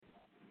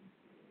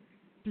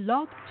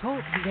Blog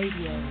Talk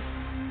Radio.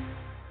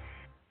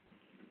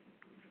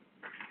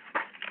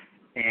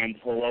 And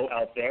hello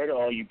out there to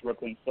all you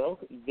Brooklyn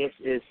folk. This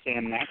is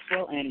Sam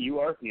Maxwell, and you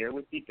are here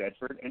with the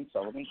Bedford and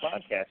Sullivan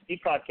podcast, the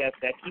podcast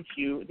that keeps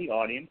you, the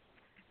audience,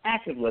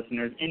 active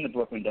listeners in the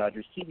Brooklyn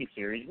Dodgers TV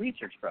series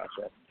research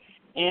process.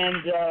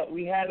 And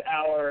we have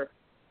our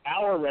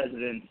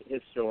resident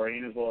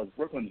historian, as well as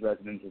Brooklyn's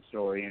resident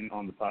historian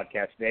on the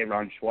podcast today,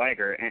 Ron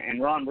Schweiger.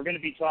 And Ron, we're going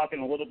to be talking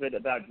a little bit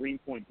about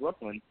Greenpoint,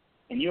 Brooklyn.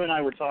 And you and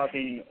I were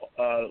talking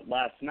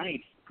last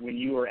night when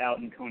you were out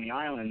in Coney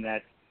Island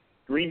that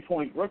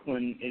Greenpoint,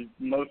 Brooklyn is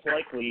most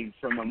likely,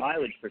 from a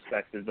mileage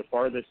perspective, the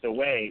farthest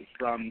away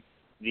from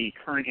the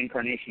current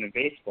incarnation of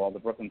baseball, the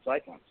Brooklyn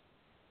Cyclones.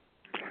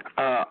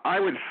 I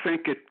would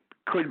think it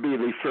could be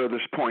the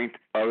furthest point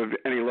of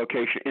any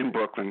location in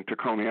Brooklyn to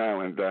Coney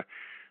Island.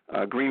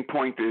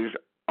 Greenpoint is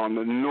on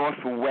the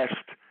northwest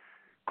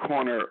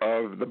corner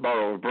of the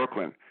borough of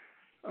Brooklyn.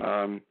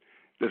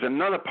 There's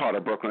another part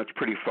of Brooklyn that's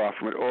pretty far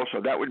from it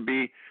also. That would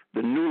be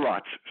the New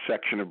Lots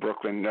section of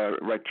Brooklyn,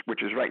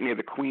 which is right near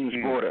the Queens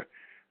border.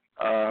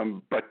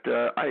 But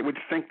I would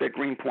think that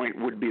Greenpoint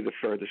would be the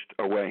furthest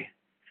away.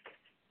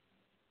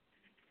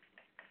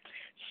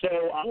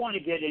 So I want to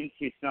get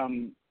into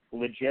some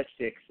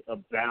logistics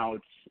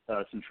about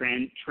some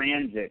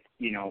transit,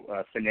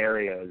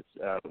 scenarios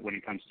when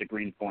it comes to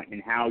Greenpoint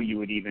and how you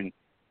would even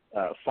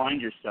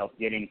find yourself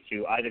getting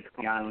to either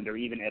Coney Island or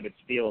even Ebbets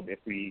Field if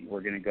we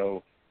were going to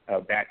go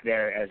back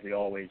there as we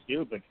always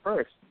do. But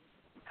first,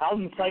 how's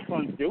the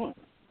Cyclones doing?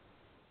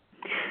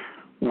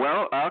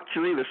 Well,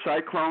 actually, the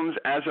Cyclones,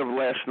 as of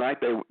last night,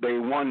 they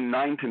won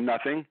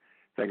 9-0.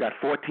 They got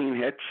 14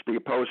 hits. The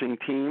opposing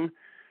team,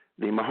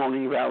 the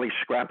Mahoning Valley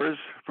Scrappers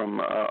from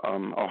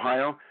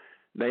Ohio,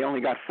 they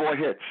only got 4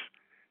 hits,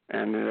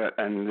 and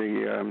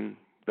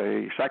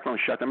the Cyclones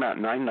shut them out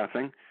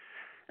 9-0.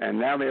 And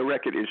now their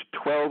record is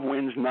 12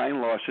 wins,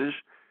 9 losses,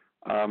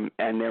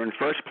 and they're in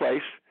first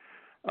place.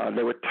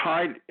 They were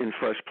tied in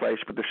first place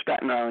with the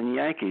Staten Island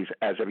Yankees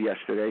as of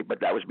yesterday,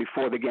 but that was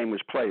before the game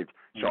was played.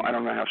 So I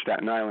don't know how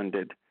Staten Island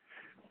did.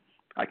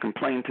 I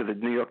complained to the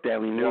New York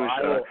Daily News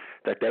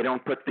that they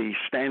don't put the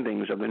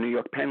standings of the New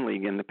York Penn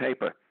League in the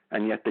paper,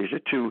 and yet there's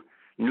 2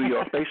 New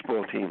York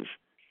baseball teams.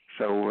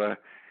 So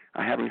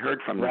I haven't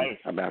heard from them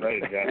about it.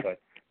 Right, exactly.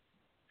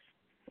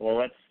 Well,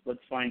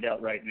 let's find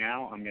out right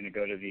now. I'm going to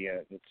go to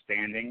the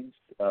standings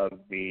of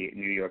the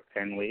New York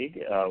Penn League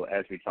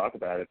as we talk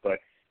about it. But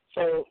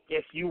so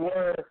if you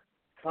were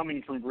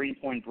coming from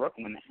Greenpoint,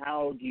 Brooklyn,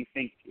 how do you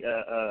think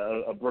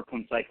a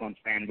Brooklyn Cyclones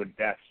fan would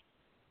best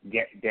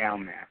get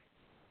down there?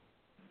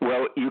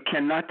 Well, you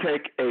cannot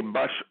take a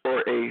bus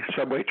or a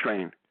subway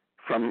train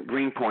from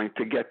Greenpoint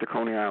to get to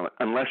Coney Island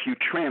unless you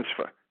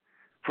transfer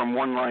from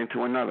one line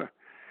to another.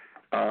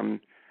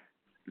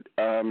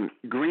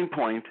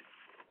 Greenpoint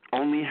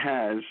only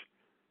has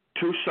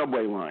 2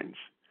 subway lines,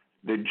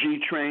 the G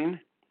train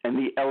and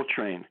the L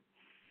train.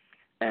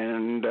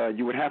 And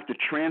you would have to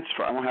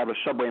transfer. I don't have a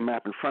subway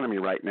map in front of me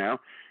right now,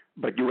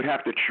 but you would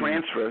have to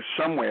transfer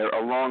somewhere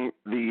along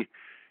the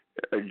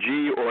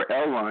G or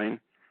L line.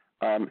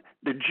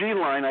 The G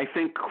line, I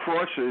think,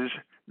 crosses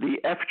the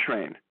F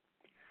train,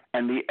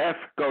 and the F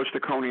goes to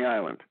Coney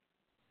Island.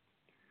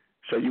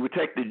 So you would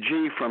take the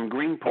G from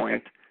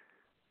Greenpoint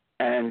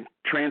and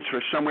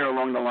transfer somewhere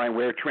along the line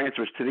where it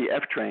transfers to the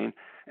F train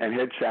and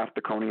head south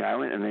to Coney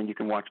Island, and then you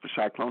can watch the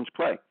Cyclones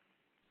play.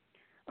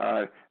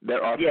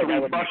 There are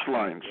 3 bus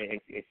lines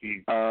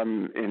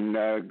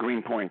in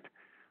Greenpoint.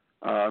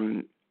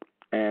 But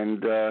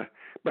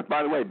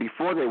by the way,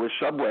 before there were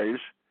subways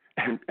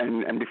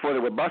and before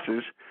there were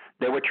buses,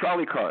 there were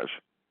trolley cars.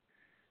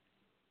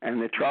 And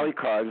the trolley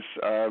cars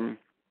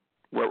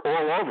were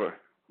all over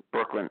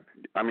Brooklyn.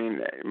 I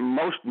mean,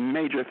 most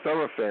major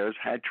thoroughfares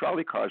had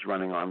trolley cars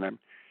running on them.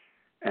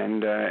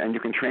 And you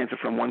can transfer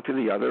from one to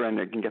the other, and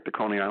you can get to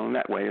Coney Island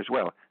that way as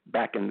well.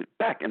 Back in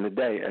the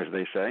day, as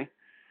they say.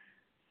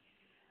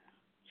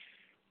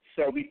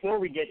 So before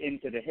we get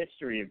into the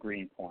history of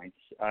Greenpoint,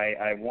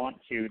 I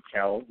want to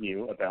tell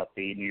you about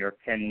the New York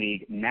Penn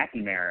League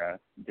McNamara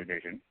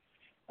division.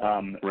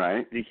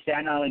 Right. The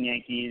Staten Island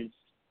Yankees,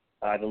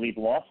 I believe,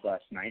 lost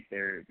last night.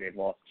 They've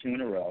lost 2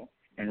 in a row,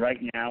 and right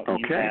now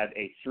you have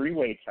a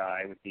 3-way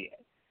tie with the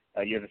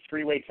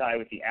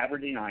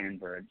Aberdeen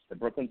Ironbirds, the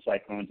Brooklyn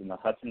Cyclones, and the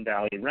Hudson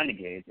Valley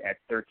Renegades at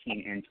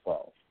 13-12.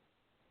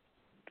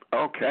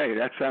 Okay,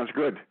 that sounds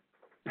good.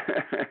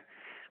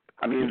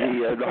 I mean,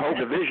 the whole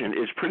division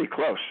is pretty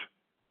close.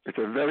 It's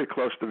a very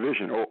close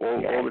division, all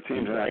the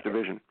teams in that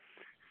division.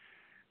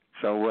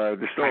 So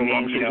there's still a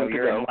long season to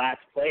you're go. In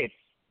last place.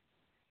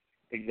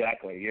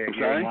 Exactly. You're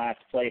in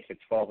last place at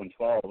 12-12.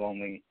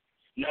 The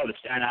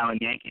Staten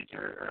Island Yankees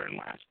are in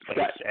last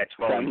place at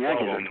 12-12,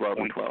 only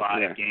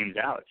 0.5 games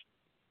out.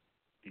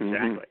 Exactly.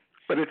 Mm-hmm.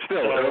 But it's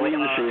still early in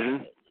the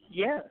season.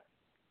 Yeah.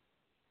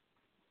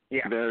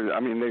 Yeah.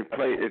 They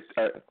play it.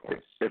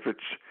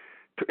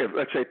 If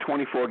let's say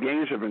 24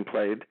 games have been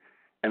played,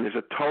 and there's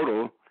a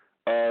total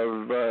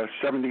of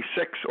 76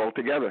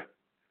 altogether.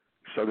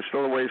 So there's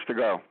still a ways to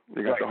go.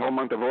 You got the whole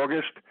month of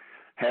August,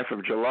 half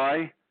of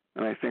July,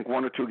 and I think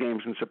 1 or 2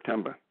 games in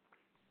September.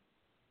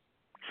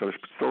 So there's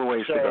still a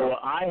ways to go. So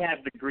I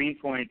have the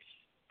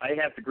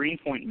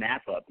Greenpoint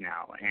map up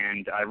now,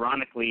 and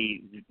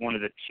ironically, one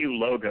of the 2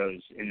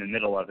 logos in the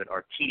middle of it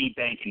are TD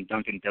Bank and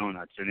Dunkin'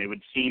 Donuts, and it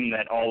would seem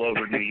that all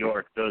over New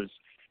York, the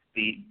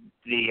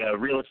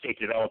real estate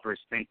developers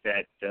think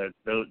that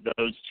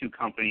those 2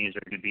 companies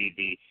are going to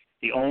be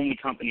the only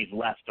companies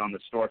left on the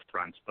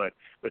storefronts. But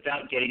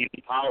without getting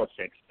into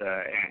politics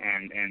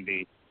and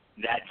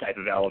that type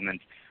of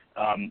element,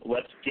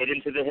 let's get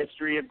into the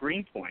history of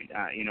Greenpoint.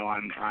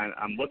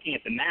 I'm looking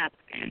at the map,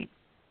 and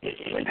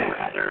it's a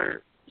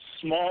rather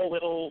small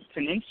little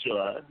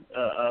peninsula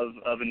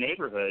of a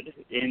neighborhood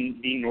in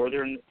the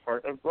northern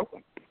part of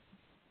Brooklyn.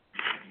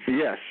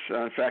 Yes.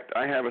 In fact,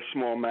 I have a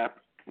small map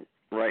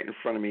right in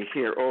front of me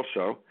here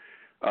also,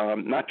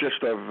 not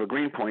just of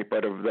Greenpoint,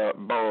 but of the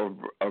borough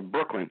of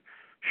Brooklyn,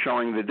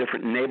 showing the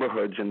different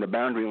neighborhoods and the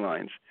boundary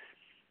lines.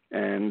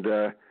 And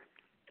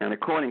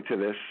according to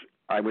this,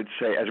 I would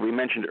say, as we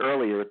mentioned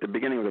earlier at the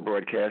beginning of the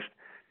broadcast,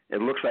 it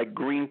looks like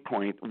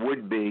Greenpoint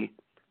would be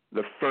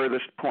the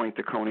furthest point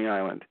to Coney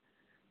Island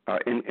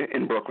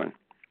in Brooklyn.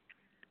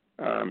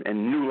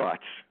 And New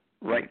Lots,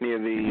 right near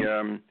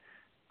the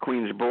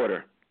Queens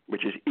border,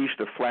 which is east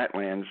of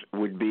Flatlands,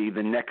 would be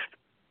the next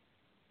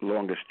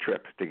longest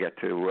trip to get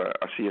to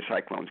see a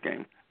Cyclones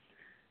game.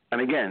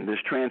 And again,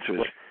 there's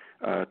transfers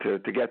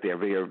to get there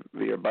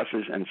via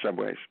buses and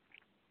subways.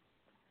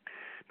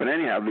 But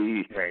anyhow,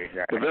 the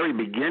very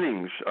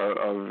beginnings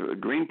of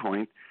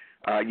Greenpoint,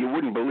 you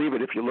wouldn't believe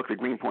it if you looked at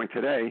Greenpoint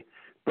today,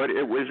 but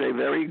it was a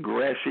very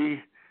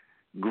grassy,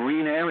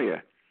 green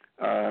area.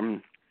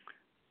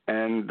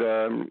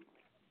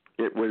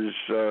 It was,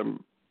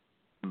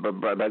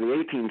 by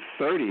the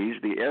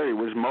 1830s, the area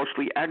was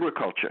mostly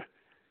agriculture.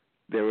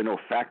 There were no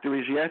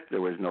factories yet.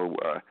 There was no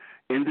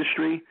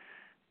industry.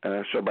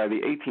 So by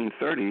the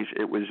 1830s,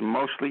 it was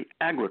mostly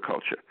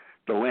agriculture.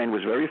 The land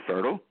was very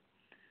fertile,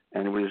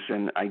 and it was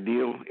an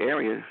ideal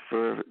area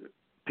for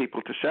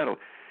people to settle.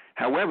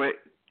 However,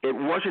 it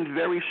wasn't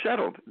very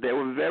settled. There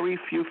were very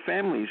few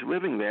families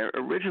living there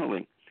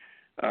originally.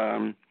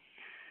 There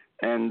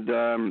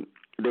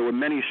were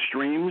many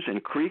streams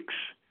and creeks,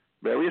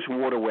 various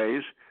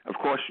waterways. Of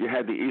course, you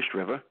had the East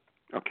River,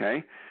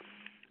 okay?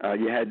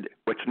 You had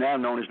what's now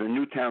known as the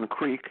Newtown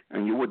Creek,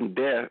 and you wouldn't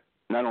dare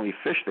not only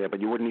fish there, but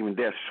you wouldn't even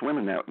dare swim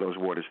in those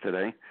waters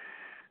today.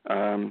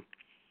 And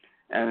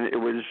it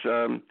was,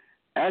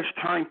 as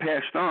time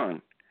passed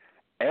on,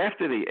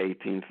 after the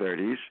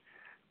 1830s,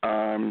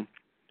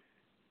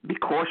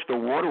 because the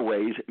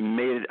waterways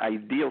made it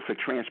ideal for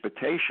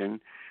transportation,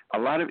 a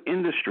lot of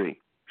industry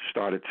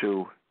started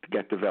to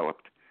get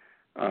developed.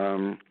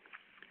 But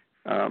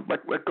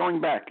going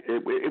back,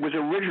 it was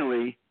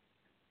originally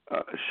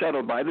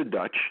settled by the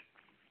Dutch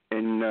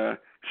in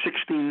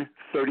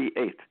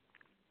 1638.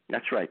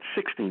 That's right,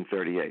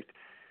 1638.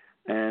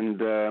 And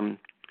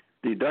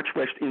the Dutch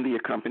West India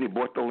Company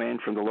bought the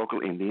land from the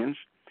local Indians.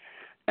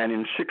 And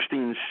in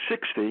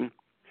 1660,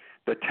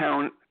 the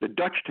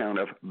Dutch town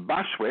of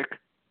Boswick,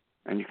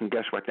 and you can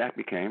guess what that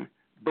became,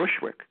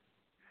 Bushwick.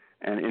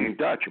 And in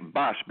Dutch,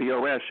 Bos,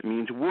 B-O-S,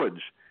 means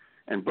woods.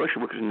 And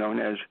Bushwick is known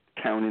as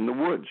town in the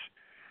woods.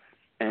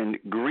 And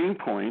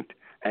Greenpoint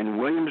and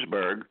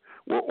Williamsburg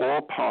were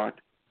all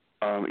part,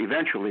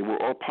 eventually,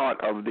 were all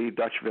part of the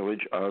Dutch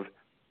village of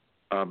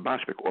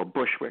Boswick or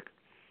Bushwick.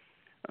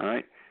 All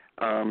right?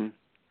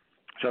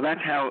 So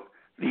that's how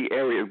the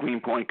area of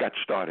Greenpoint got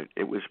started.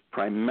 It was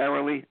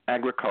primarily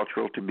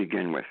agricultural to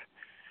begin with.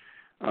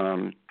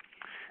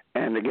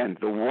 And again,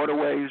 the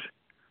waterways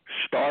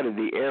started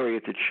the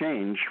area to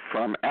change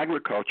from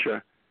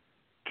agriculture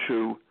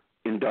to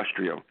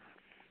industrial.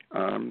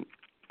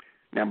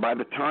 Now, by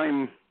the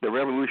time the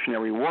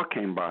Revolutionary War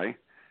came by,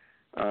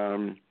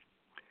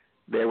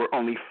 there were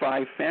only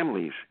 5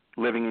 families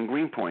living in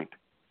Greenpoint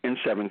in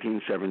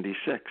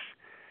 1776.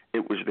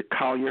 It was the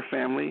Collier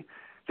family.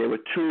 There were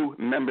 2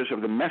 members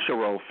of the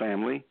Messerol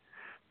family,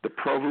 the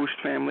Provoost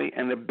family,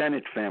 and the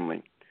Bennett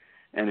family.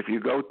 And if you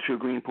go to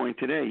Greenpoint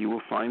today, you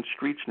will find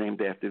streets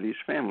named after these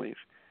families,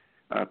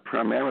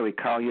 primarily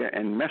Collier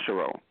and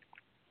Messerol.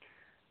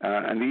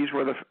 And these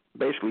were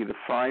basically the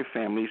 5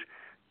 families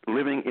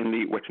living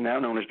in what's now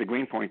known as the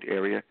Greenpoint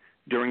area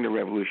during the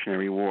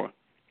Revolutionary War.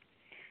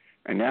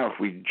 And now if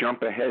we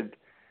jump ahead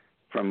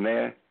from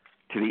there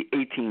to the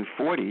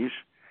 1840s,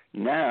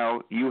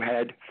 now you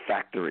had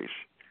factories,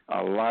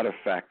 a lot of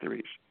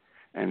factories.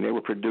 And they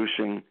were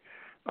producing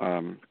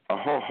a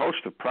whole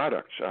host of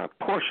products,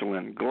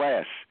 porcelain,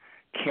 glass,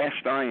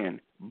 cast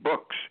iron,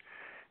 books,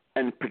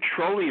 and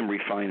petroleum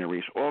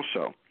refineries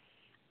also.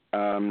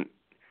 And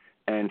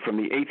from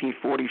the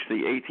 1840s to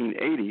the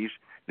 1880s,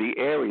 the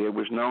area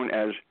was known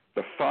as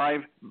the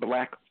 5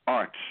 Black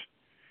Arts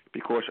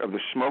because of the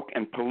smoke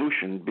and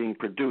pollution being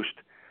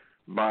produced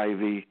by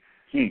the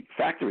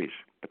factories,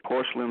 the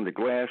porcelain, the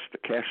glass, the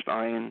cast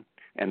iron,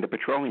 and the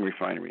petroleum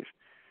refineries.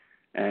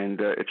 And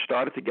it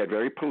started to get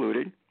very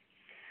polluted.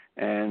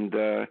 And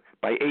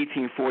by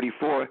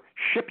 1844,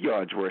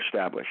 shipyards were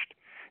established.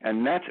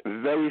 And that's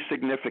very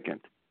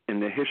significant in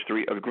the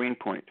history of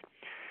Greenpoint,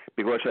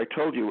 because I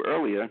told you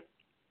earlier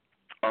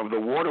of the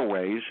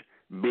waterways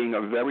being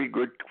a very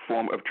good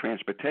form of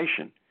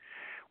transportation.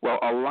 Well,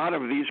 a lot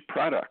of these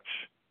products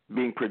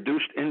being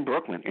produced in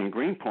Brooklyn, in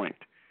Greenpoint,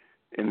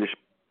 in this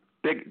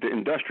big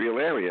industrial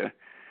area,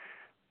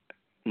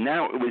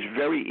 now it was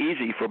very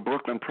easy for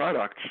Brooklyn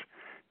products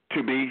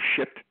to be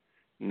shipped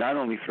not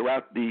only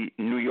throughout the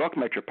New York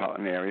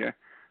metropolitan area,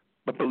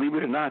 but believe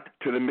it or not,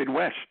 to the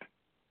Midwest.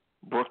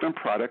 Brooklyn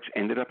products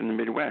ended up in the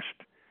Midwest.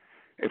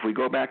 If we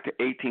go back to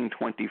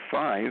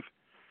 1825,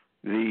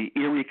 the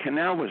Erie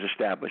Canal was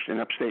established in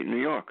upstate New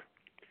York.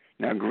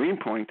 Now,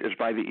 Greenpoint is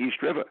by the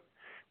East River,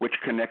 which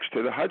connects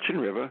to the Hudson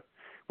River,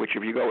 which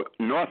if you go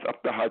north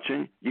up the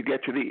Hudson, you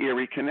get to the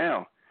Erie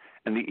Canal.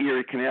 And the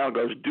Erie Canal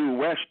goes due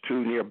west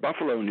to near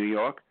Buffalo, New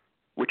York,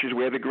 which is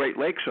where the Great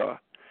Lakes are.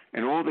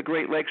 And all the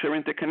Great Lakes are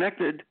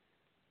interconnected,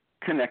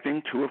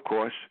 connecting to, of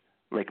course,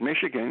 Lake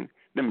Michigan,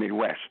 the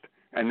Midwest,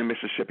 and the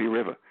Mississippi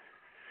River.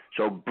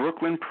 So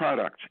Brooklyn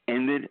products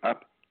ended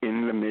up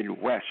in the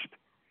Midwest.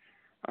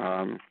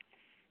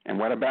 And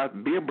what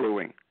about beer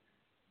brewing?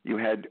 You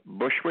had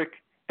Bushwick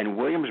and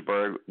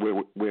Williamsburg,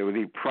 where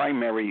the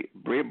primary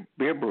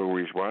beer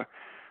breweries were,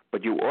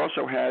 but you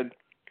also had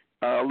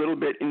a little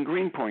bit in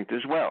Greenpoint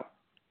as well.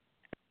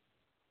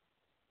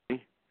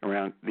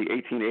 Around the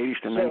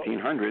 1880s to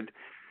 1900,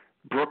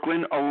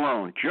 Brooklyn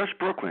alone, just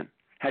Brooklyn,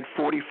 had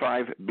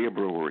 45 beer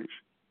breweries.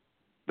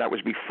 That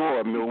was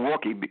before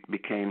Milwaukee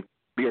became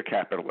beer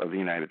capital of the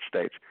United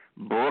States.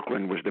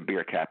 Brooklyn was the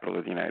beer capital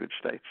of the United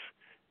States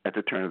at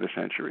the turn of the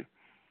century.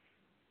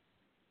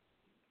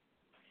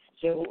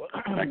 So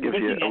that gives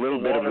you a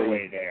little bit of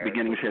the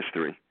beginnings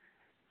history.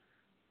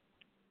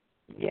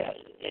 Yeah,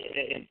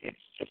 it's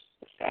just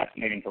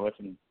fascinating to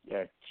listen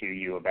to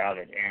you about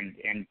it.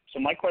 And so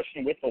my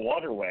question with the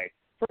waterway,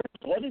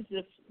 first, what is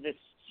this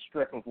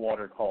strip of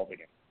water called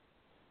again?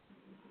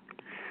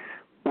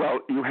 Well,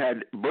 you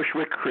had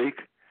Bushwick Creek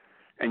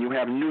and you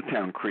have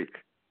Newtown Creek.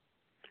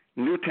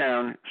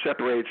 Newtown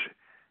separates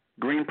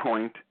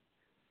Greenpoint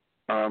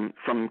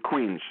from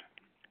Queens.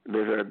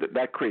 There's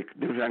that creek,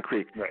 Newtown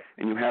Creek, right.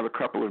 And you have a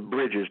couple of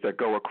bridges that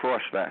go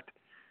across that.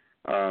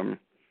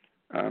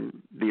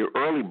 The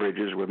early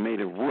bridges were made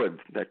of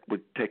wood that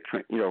would take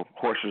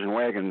horses and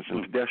wagons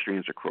and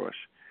pedestrians across.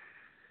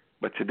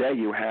 But today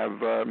you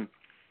have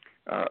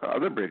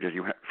other bridges.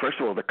 You have, first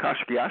of all, the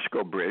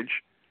Kosciuszko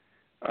Bridge.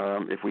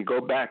 If we go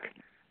back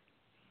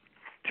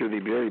to the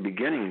very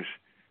beginnings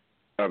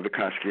of the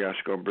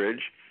Kosciuszko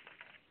Bridge,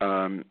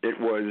 it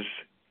was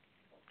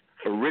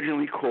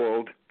originally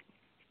called,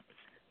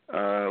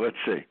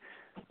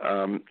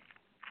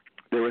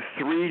 there were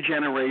 3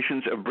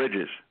 generations of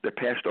bridges that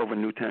passed over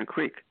Newtown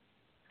Creek,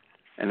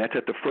 and that's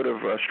at the foot of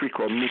a street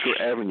called Meeker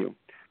Avenue.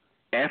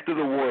 After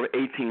the War of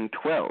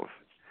 1812,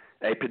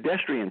 a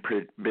pedestrian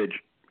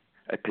bridge,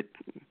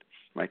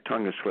 my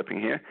tongue is slipping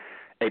here,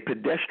 a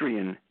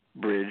pedestrian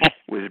bridge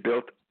was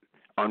built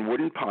on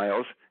wooden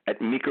piles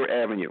at Meeker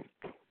Avenue.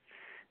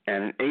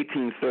 And in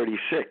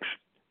 1836,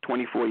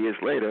 24 years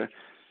later,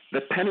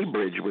 the Penny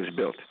Bridge was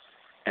built,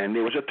 and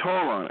there was a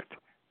toll on it.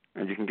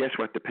 And you can guess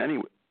what the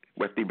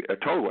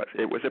toll was.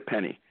 It was a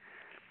penny.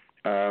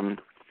 And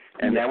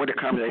that would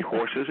accommodate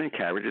horses and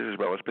carriages as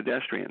well as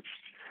pedestrians.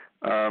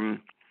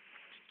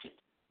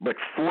 But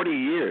 40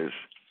 years,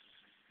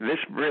 this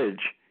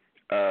bridge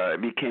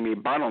became a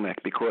bottleneck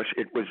because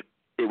it was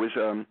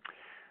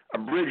a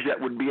bridge that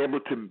would be able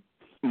to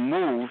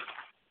move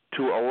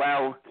to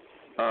allow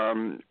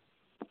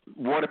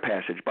water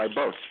passage by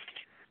boats.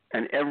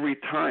 And every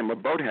time a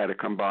boat had to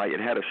come by, it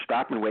had to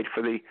stop and wait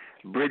for the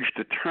bridge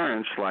to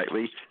turn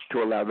slightly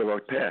to allow the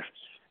boat past.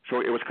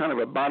 So it was kind of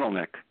a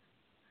bottleneck.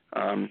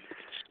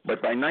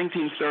 But by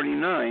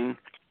 1939,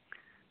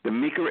 the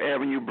Meeker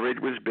Avenue Bridge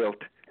was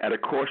built at a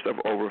cost of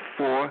over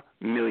 $4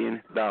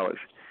 million.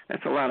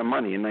 That's a lot of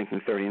money in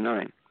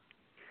 1939.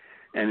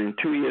 And then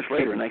 2 years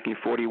later, in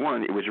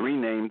 1941, it was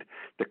renamed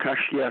the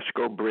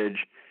Kosciuszko Bridge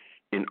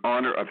in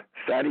honor of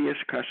Thaddeus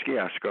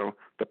Kosciuszko,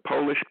 the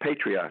Polish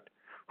patriot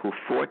who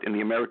fought in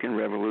the American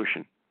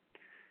Revolution.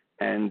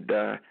 And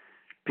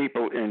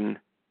people in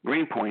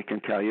Greenpoint can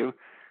tell you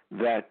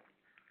that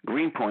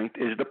Greenpoint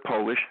is the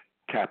Polish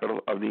capital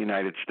of the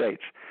United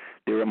States.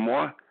 There are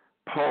more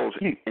Poles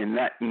in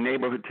that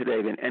neighborhood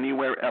today than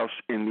anywhere else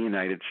in the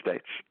United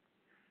States.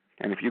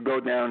 And if you go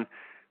down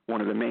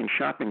one of the main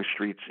shopping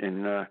streets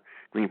in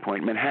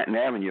Greenpoint, Manhattan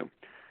Avenue,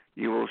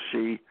 you will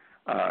see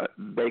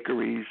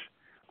bakeries,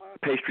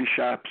 pastry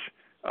shops,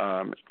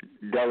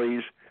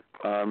 delis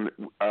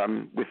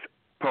with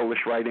Polish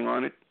writing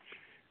on it,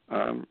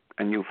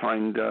 and you'll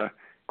find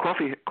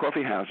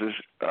coffee houses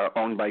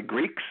owned by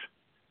Greeks,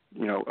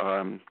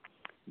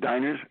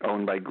 diners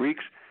owned by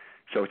Greeks.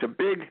 So it's a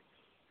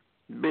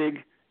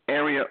big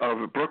area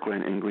of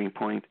Brooklyn in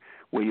Greenpoint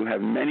where you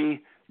have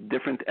many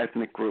different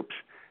ethnic groups.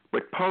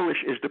 But Polish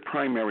is the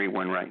primary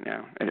one right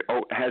now, and it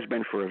has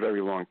been for a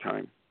very long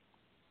time.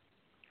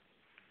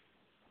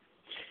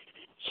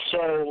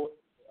 So,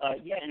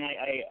 and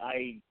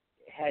I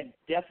had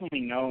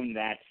definitely known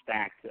that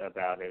fact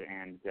about it,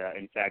 and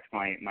in fact,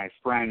 my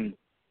friend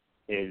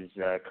is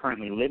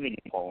currently living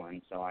in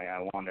Poland, so I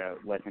want to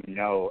let him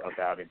know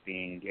about it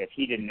being, if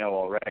he didn't know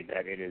already,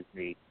 that it is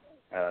the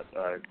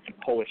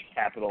Polish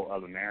capital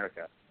of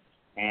America.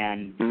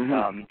 And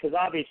because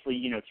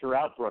obviously,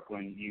 throughout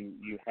Brooklyn,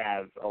 you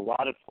have a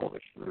lot of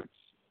Polish roots,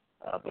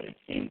 but it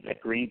seems that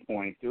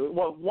Greenpoint.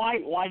 Well,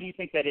 why do you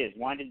think that is?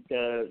 Why did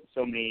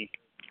so many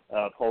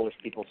Polish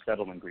people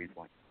settle in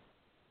Greenpoint?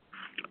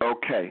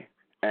 Okay,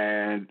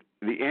 and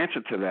the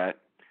answer to that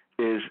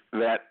is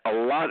that a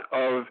lot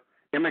of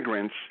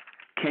immigrants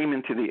came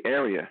into the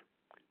area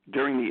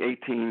during the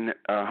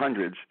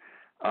 1800s,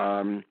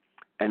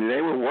 and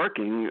they were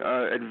working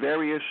at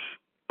various.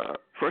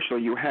 First of all,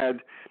 you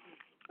had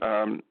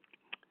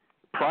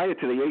prior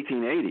to the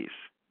 1880s,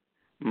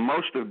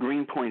 most of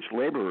Greenpoint's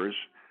laborers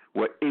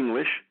were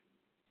English,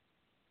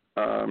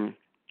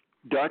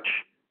 Dutch,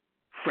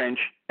 French,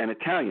 and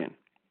Italian.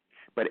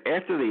 But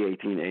after the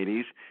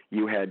 1880s,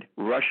 you had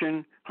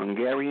Russian,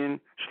 Hungarian,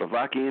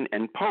 Slovakian,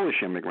 and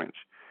Polish immigrants.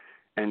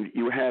 And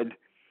you had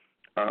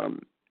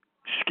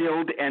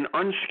skilled and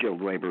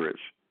unskilled laborers.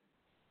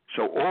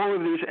 So all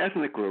of these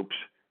ethnic groups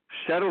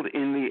settled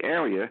in the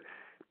area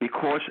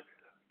because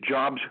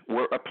jobs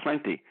were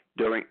aplenty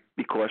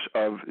because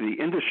of the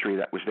industry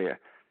that was there.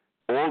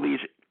 All these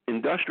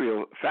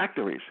industrial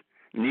factories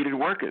needed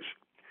workers.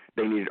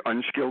 They needed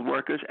unskilled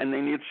workers and they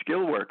needed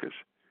skilled workers.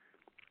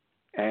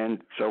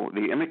 And so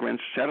the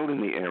immigrants settled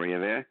in the area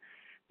there,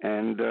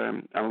 and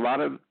a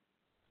lot of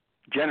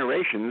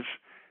generations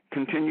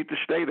continued to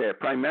stay there,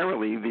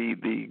 primarily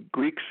the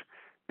Greeks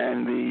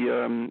and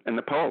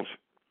the Poles.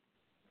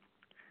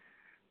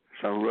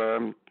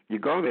 So you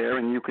go there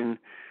and you can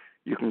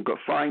go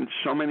find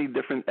so many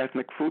different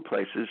ethnic food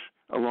places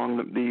along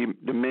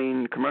the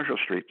main commercial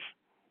streets.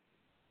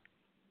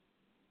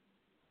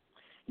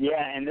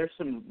 Yeah, and there's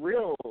some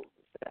real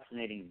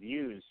fascinating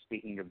views.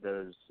 Speaking of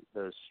those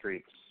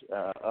streets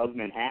of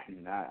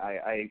Manhattan,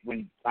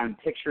 when I'm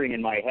picturing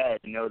in my head,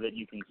 that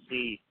you can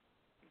see,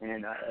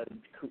 and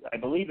I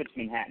believe it's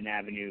Manhattan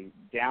Avenue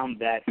down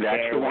that.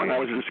 That's the one I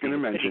was just going to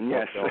mention.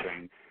 Yes.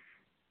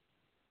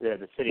 Yeah,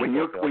 the city. When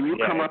you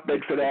come up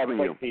Bedford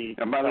Avenue,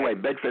 and by the way,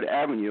 Bedford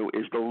Avenue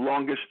is the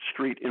longest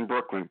street in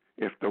Brooklyn.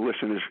 If the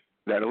listeners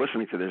that are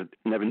listening to this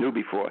never knew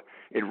before,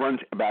 it runs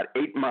about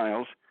 8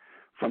 miles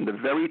from the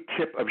very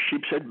tip of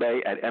Sheepshead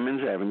Bay at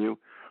Emmons Avenue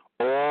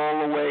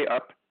all the way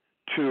up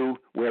to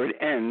where it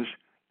ends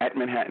at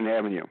Manhattan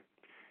Avenue.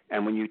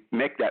 And when you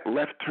make that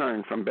left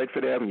turn from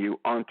Bedford Avenue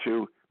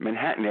onto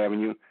Manhattan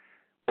Avenue,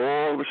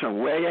 all of a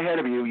sudden, way ahead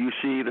of you, you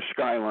see the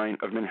skyline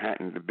of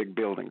Manhattan, the big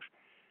buildings.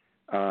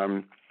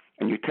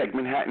 And you take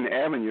Manhattan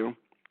Avenue,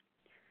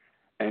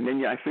 and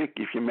then I think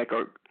if you make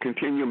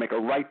a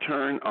right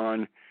turn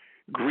on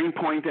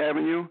Greenpoint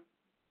Avenue,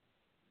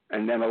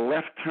 and then a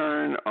left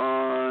turn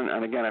on,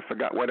 and again, I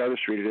forgot what other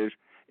street it is,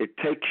 it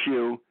takes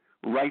you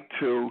right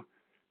to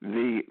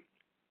the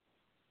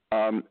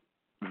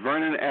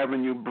Vernon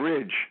Avenue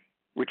Bridge,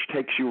 which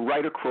takes you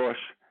right across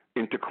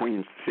into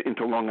Queens,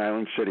 into Long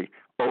Island City,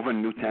 over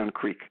Newtown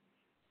Creek.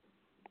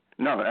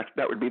 No,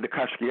 that would be the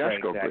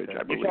Kosciuszko Bridge,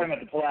 I believe. You're talking about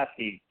the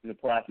Pulaski.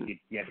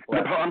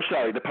 I'm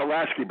sorry, the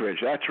Pulaski Bridge.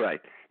 That's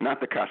right, not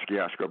the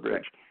Kosciuszko Bridge.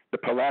 Right. The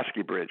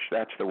Pulaski Bridge.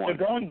 That's the one.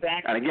 So going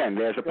back, and again,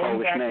 there's a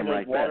Polish name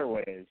right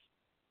waterways, there.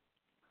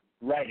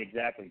 Right,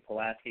 exactly,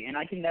 Pulaski. And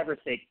I can never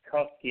say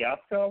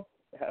Kosciuszko.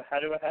 How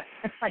do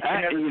I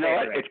can never you know say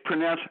what? It right. It's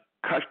pronounced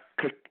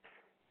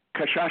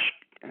Kashash.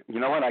 You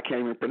know what? I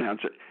can't even pronounce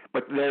it.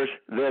 But there's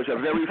a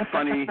very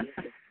funny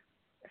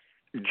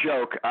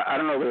joke. I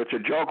don't know whether it's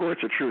a joke or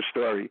it's a true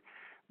story.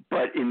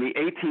 But in the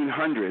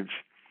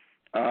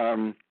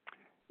 1800s,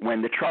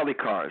 when the trolley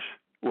cars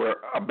were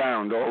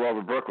abound all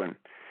over Brooklyn,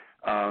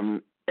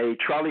 a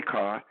trolley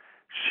car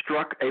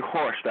struck a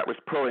horse that was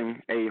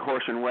pulling a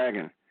horse and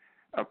wagon,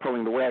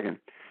 pulling the wagon,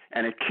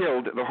 and it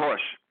killed the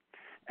horse.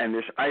 And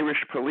this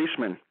Irish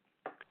policeman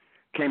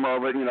came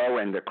over,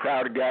 and the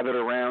crowd gathered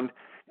around,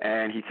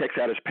 and he takes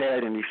out his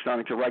pad and he's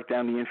starting to write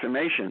down the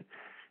information.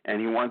 And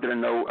he wanted to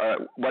know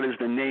what is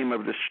the name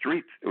of the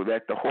street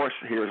that the horse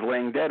here is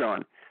laying dead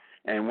on.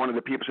 And one of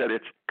the people said,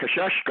 it's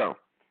Kosciuszko.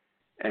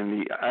 And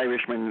the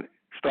Irishman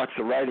starts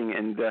the writing,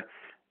 and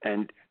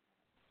can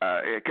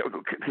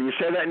you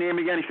say that name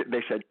again?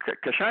 They said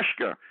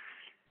Kosciuszko.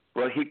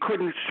 Well, he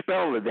couldn't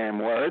spell the damn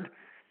word,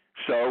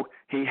 so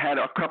he had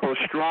a couple of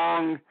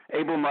strong,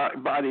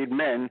 able-bodied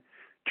men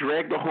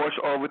drag the horse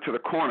over to the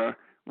corner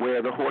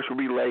where the horse would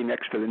be laid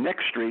next to the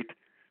next street,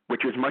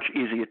 which was much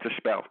easier to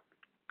spell,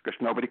 because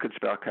nobody could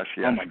spell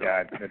Kosciuszko. Oh, my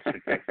God. That's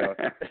ridiculous.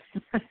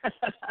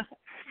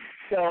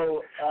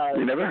 So,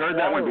 you never heard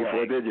that one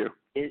before, did you?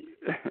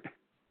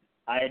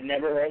 I had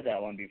never heard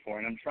that one before,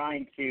 and I'm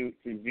trying to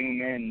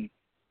zoom in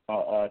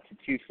to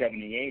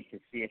 278 to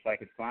see if I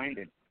could find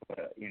it.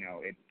 But,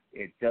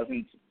 it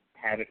doesn't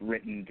have it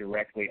written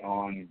directly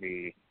on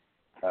the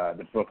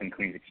Brooklyn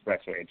Queens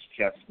Expressway. It's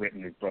just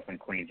written as Brooklyn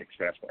Queens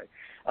Expressway.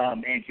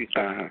 And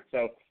 278.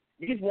 So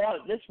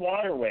this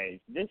waterways,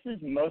 this is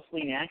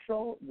mostly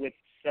natural with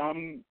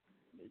some,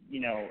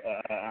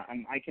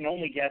 I can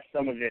only guess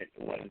some of it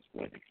was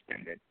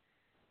extended,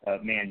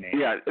 man-made.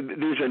 Yeah,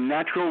 these are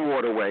natural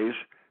waterways.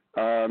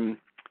 The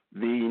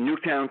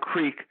Newtown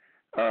Creek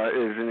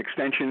is an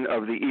extension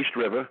of the East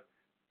River,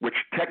 which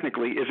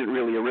technically isn't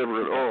really a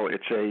river at all.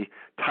 It's a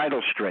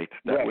tidal strait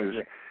that was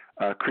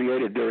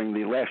created during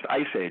the last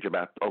ice age,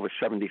 about over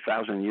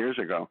 70,000 years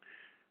ago.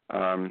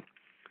 And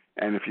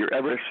if you're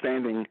ever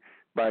standing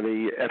by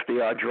the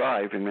FDR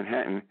Drive in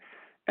Manhattan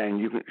and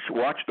you can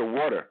watch the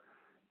water,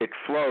 it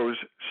flows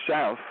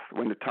south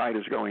when the tide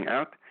is going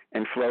out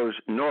and flows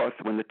north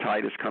when the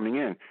tide is coming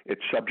in.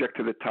 It's subject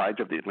to the tides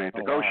of the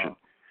Atlantic Ocean.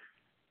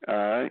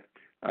 A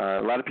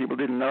lot of people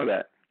didn't know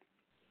that.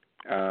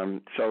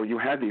 So you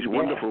had these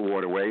wonderful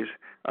waterways.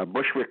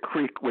 Bushwick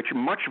Creek, which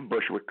much of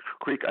Bushwick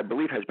Creek, I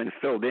believe, has been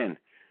filled in.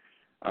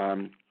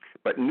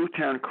 But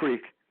Newtown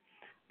Creek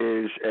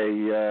is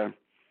it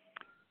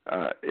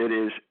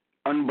is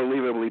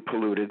unbelievably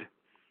polluted.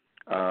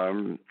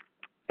 And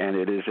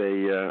it is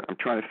I'm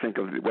trying to think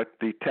of what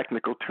the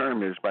technical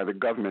term is by the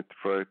government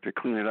to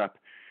clean it up.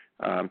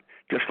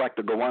 Just like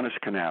the Gowanus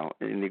Canal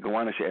in the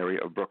Gowanus area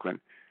of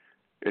Brooklyn.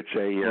 It's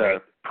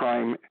a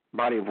prime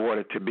body of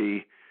water to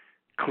be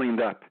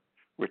cleaned up,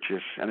 which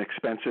is an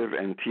expensive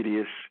and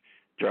tedious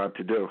job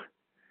to do.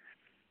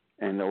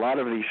 And a lot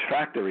of these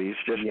factories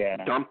just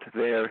dumped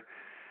their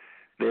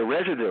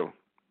residue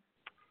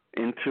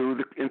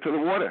into the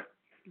water.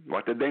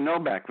 What did they know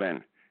back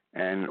then?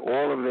 And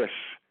all of this,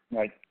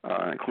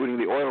 including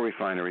the oil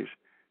refineries,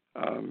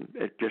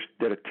 it just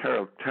did a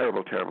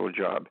terrible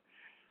job.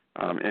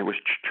 And it was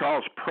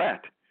Charles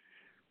Pratt,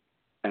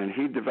 and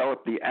he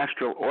developed the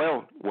Astral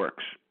Oil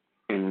Works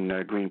in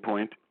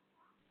Greenpoint.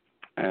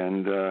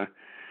 And by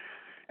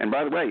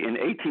the way, in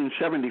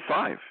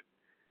 1875,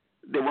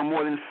 there were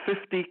more than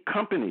 50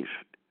 companies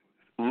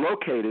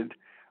located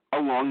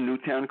along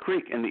Newtown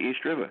Creek in the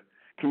East River.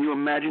 Can you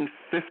imagine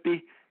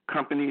 50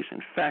 companies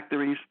and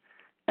factories,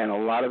 and a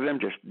lot of them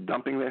just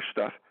dumping their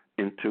stuff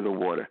into the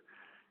water?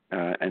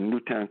 And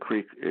Newtown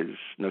Creek is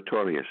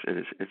notorious.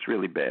 It's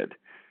really bad.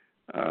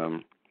 I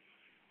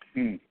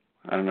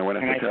don't know what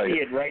I can tell you. And I see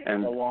it right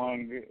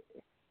along,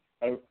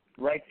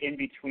 right in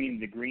between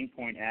the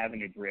Greenpoint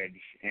Avenue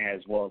Bridge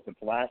as well as the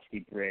Pulaski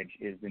Bridge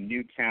is the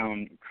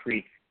Newtown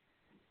Creek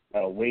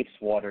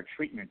wastewater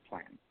treatment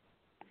plant.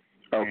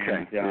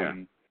 Okay.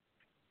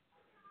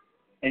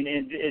 And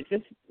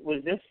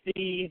was this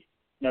the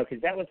no?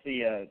 Because that was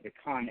the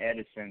Con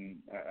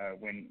Edison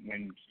when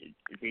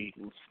the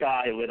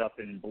sky lit up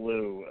in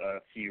blue a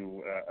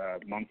few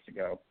months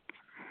ago.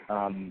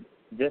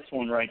 This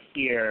one right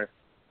here.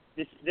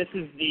 This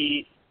is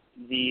the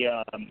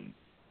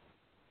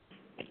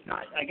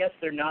I guess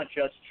they're not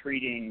just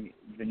treating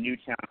the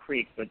Newtown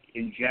Creek, but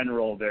in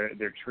general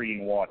they're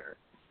treating water,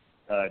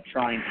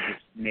 trying to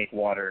just make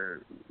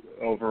water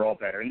overall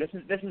better. And this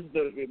is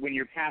the when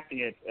you're passing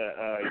it,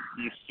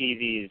 you see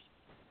these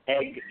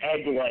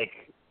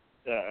egg-like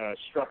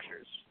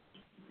structures.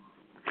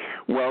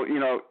 Well,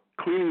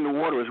 cleaning the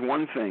water is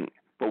one thing,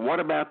 but what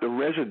about the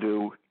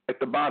residue at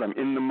the bottom,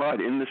 in the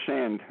mud, in the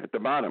sand at the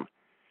bottom?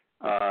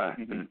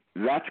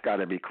 That's got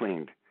to be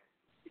cleaned.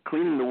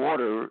 Cleaning the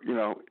water,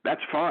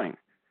 that's fine,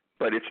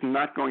 but it's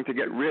not going to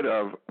get rid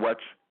of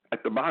what's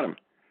at the bottom.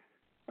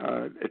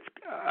 I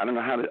don't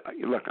know how to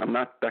look. I'm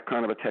not that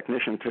kind of a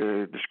technician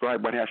to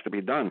describe what has to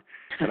be done,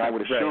 but I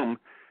would assume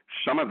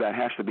some of that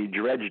has to be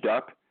dredged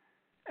up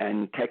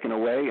and taken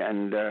away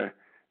and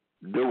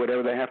do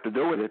whatever they have to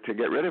do with it to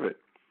get rid of it.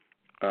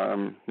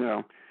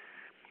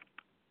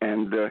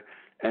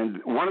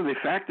 And one of the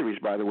factories,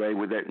 by the way,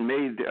 that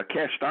made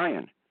cast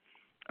iron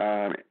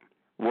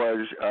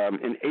was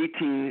in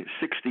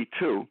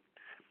 1862.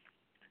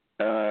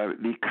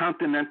 The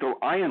Continental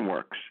Iron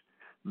Works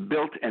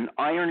built an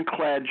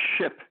ironclad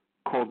ship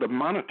called the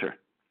Monitor.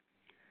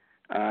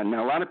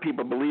 Now, a lot of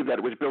people believe that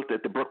it was built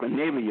at the Brooklyn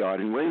Navy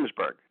Yard in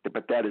Williamsburg,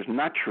 but that is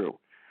not true.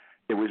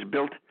 It was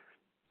built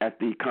at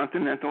the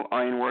Continental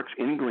Iron Works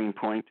in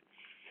Greenpoint,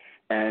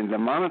 and the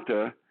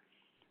Monitor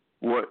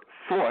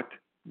fought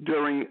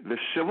during the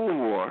Civil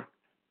War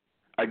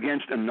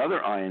against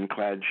another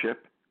ironclad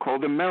ship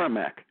called the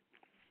Merrimack.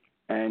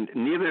 And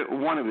neither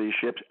one of these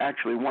ships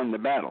actually won the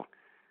battle.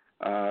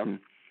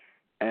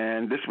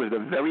 And this was the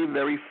very,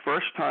 very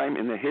first time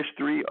in the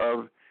history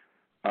of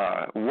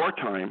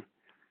wartime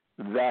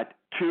that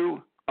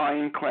two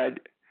ironclad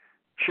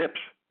ships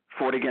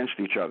fought against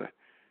each other.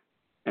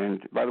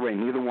 And by the way,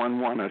 neither one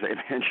won, as I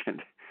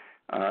mentioned.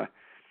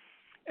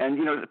 And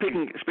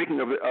speaking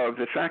of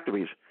the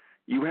factories,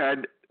 you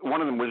had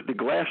one of them was the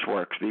Glass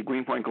Works, the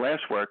Greenpoint Glass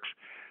Works,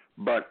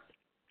 but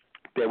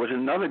there was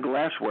another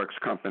glass works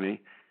company.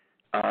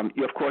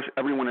 Of course,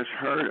 everyone has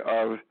heard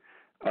of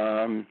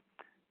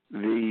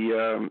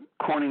the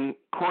Corning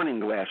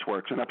Glass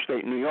Works in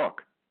upstate New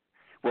York.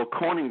 Well,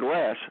 Corning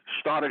Glass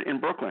started in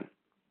Brooklyn,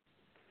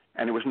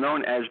 and it was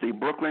known as the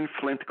Brooklyn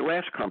Flint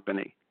Glass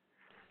Company.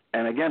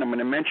 And again, I'm going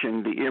to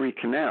mention the Erie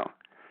Canal,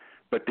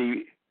 but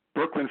the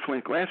Brooklyn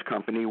Flint Glass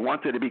Company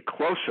wanted to be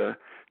closer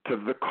to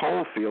the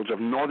coal fields of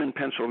northern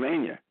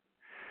Pennsylvania.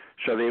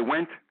 So they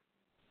went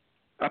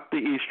up the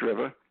East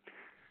River,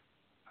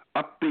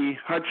 up the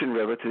Hudson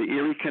River to the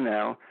Erie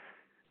Canal,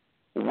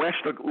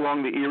 west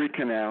along the Erie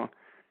Canal,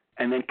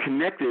 and then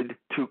connected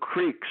to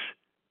creeks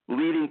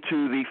leading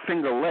to the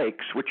Finger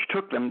Lakes, which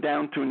took them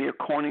down to near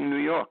Corning, New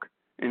York,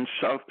 in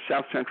south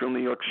central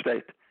New York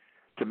State,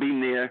 to be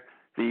near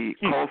the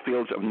coal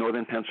fields of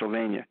northern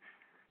Pennsylvania.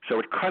 So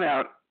it cut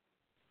out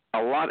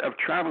a lot of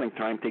traveling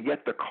time to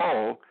get the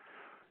coal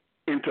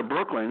into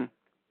Brooklyn,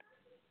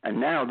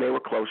 and now they were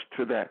close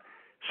to that.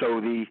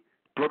 So the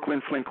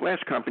Brooklyn Flint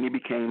Glass Company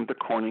became the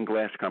Corning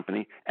Glass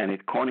Company,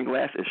 and Corning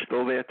Glass is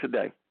still there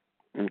today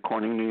in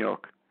Corning, New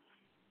York.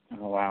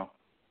 Oh, wow.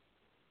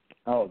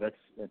 Oh, that's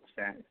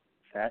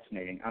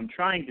fascinating. I'm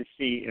trying to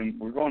see, and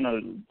we're going on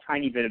a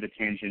tiny bit of a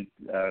tangent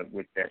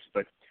with this,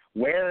 but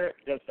where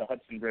does the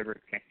Hudson River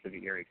connect to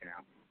the Erie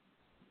Canal?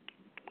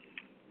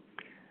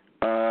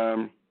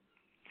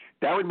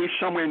 That would be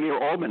somewhere near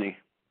Albany.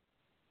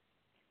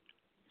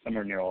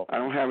 Somewhere near Albany. I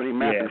don't have any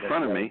map in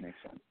front of me,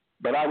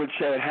 but I would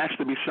say it has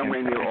to be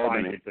somewhere near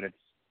Albany. It, but it's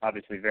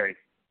obviously very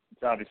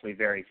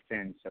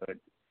thin, so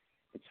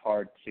it's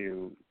hard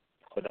to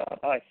put up.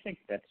 Oh, I think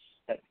that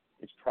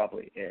is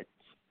probably it.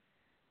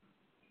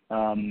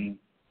 But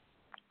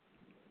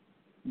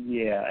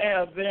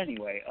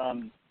anyway,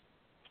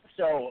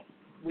 so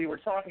we were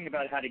talking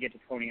about how to get to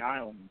Coney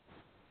Island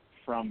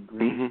from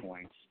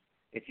Greenpoint.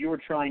 If you were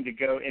trying to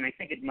go, and I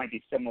think it might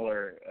be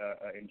similar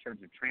in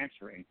terms of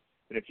transferring,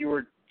 but if you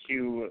were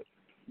to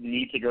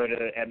need to go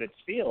to Ebbets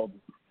Field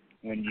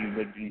when you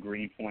lived in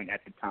Greenpoint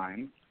at the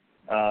time,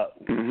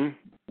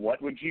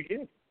 what would you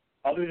do?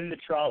 Other than the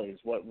trolleys,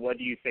 what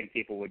do you think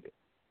people would do?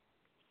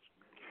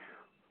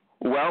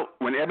 Well,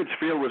 when Ebbets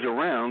Field was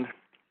around,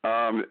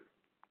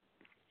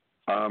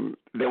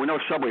 there were no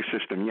subway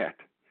system yet.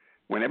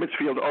 When Ebbets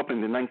Field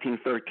opened in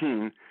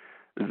 1913,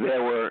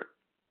 there were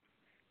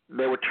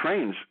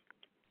trains.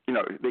 You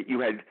know, that you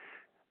had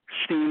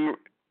steam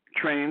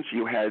trains,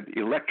 you had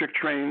electric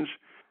trains,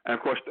 and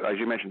of course, as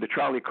you mentioned, the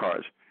trolley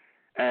cars.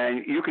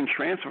 And you can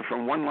transfer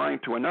from one line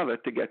to another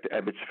to get to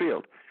Ebbets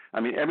Field.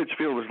 I mean, Ebbets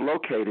Field was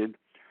located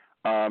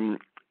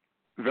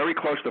very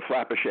close to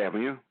Flatbush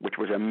Avenue, which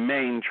was a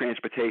main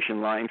transportation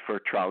line for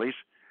trolleys.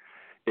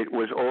 It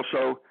was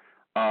also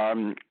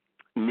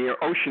near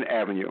Ocean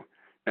Avenue.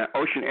 Now,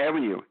 Ocean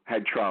Avenue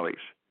had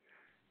trolleys.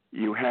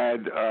 You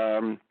had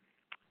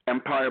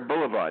Empire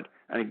Boulevard.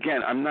 And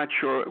again, I'm not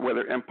sure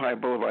whether Empire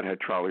Boulevard had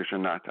trolleys or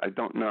not. I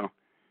don't know.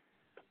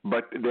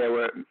 But there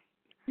were,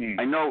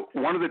 I know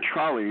one of the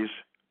trolleys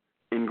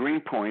in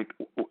Greenpoint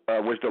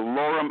was the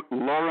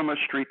Lorimer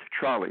Street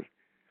trolley.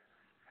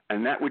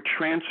 And that would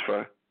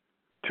transfer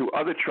to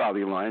other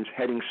trolley lines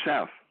heading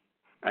south.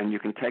 And you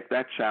can take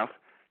that south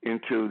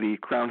into the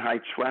Crown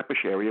Heights,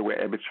 Flatbush area where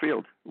Ebbets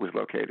Field was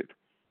located.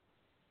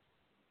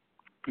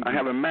 I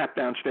have a map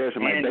downstairs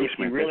in my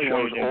basement that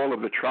shows all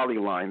of the trolley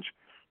lines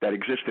that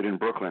existed in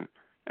Brooklyn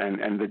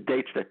and the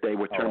dates that they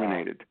were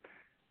terminated.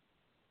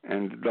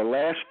 And the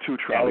last two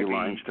trolley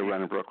lines to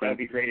run in Brooklyn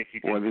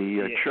were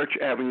the Church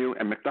Avenue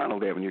and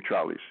McDonald Avenue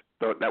trolleys.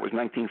 That was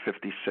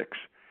 1956.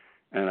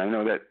 And I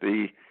know that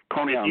the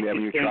Coney Island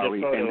Avenue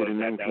trolley ended in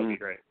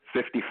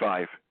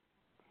 1955.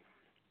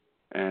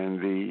 And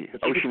the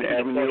Ocean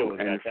Avenue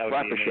and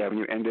Flatbush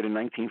Avenue ended in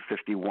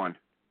 1951.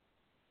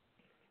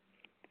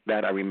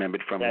 That I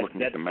remembered from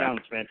looking at the map. That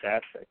sounds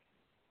fantastic.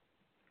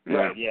 Yeah.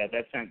 Right, yeah,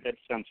 that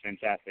sounds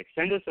fantastic.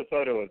 Send us a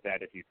photo of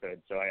that if you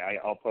could, so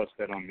I'll post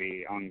that on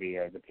the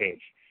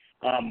page.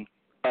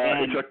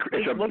 It's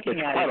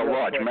quite a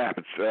large map.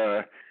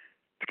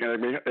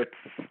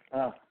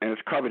 And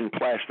it's covered in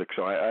plastic,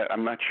 so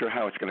I'm not sure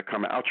how it's going to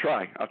come out.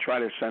 I'll try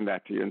to send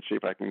that to you and see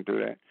if I can do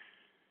that.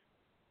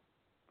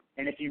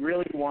 And if you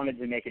really wanted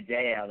to make a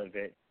day out of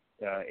it,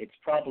 it's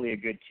probably a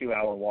good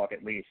 2-hour walk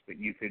at least, but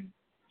you could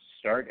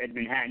start at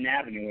Manhattan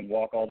Avenue and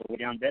walk all the way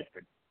down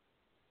Bedford.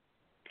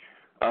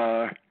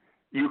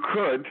 You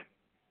could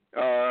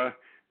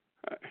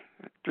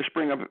just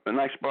bring up a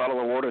nice bottle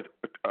of water,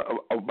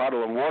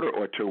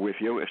 or two with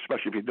you,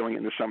 especially if you're doing it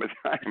in the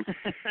summertime.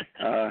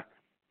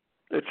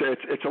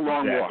 It's a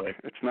long walk.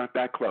 It's not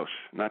that close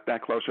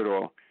at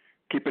all.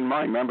 Keep in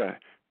mind, remember,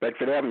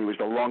 Bedford Avenue is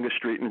the longest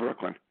street in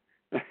Brooklyn.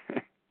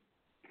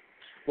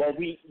 Well,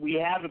 we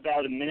have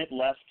about a minute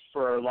left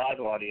for our live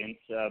audience,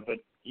 but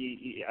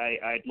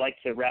I'd like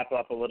to wrap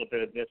up a little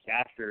bit of this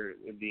after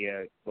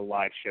the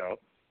live show.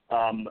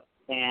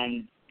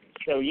 And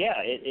so,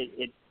 yeah,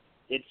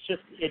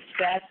 it's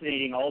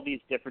fascinating, all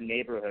these different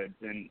neighborhoods.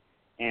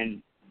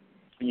 And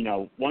you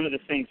know, one of the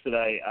things that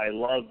I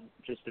love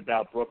just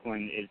about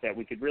Brooklyn is that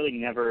we could really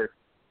never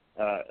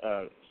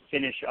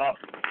finish up.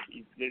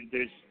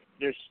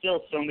 There's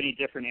still so many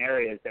different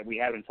areas that we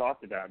haven't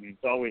talked about. I mean,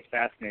 it's always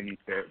fascinating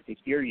to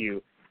hear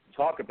you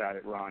talk about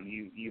it, Ron.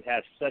 You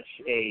have such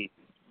a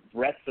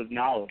breadth of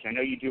knowledge. I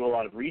know you do a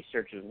lot of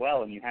research as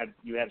well, and you have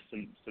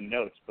some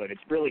notes, but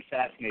it's really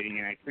fascinating,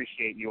 and I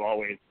appreciate you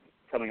always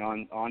coming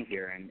on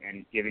here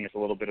and giving us a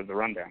little bit of the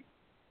rundown.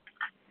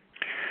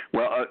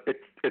 Well,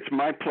 it's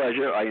my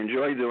pleasure. I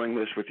enjoy doing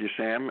this with you,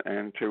 Sam,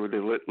 and to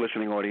the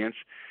listening audience.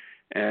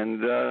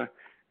 and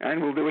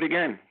we'll do it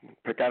again.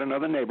 Pick out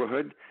another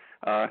neighborhood.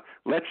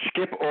 Let's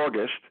skip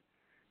August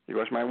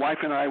because my wife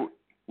and I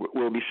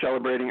will be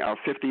celebrating our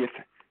 50th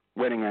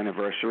wedding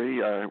anniversary,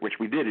 which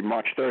we did in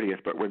March 30th,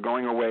 but we're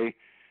going away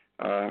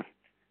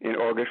in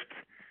August.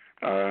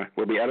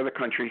 We'll be out of the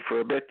country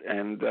for a bit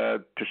and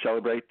to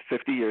celebrate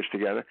 50 years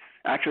together.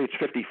 Actually, it's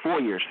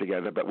 54 years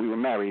together, but we were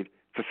married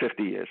for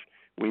 50 years.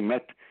 We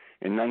met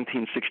in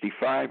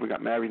 1965. We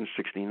got married in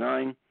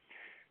 69,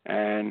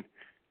 and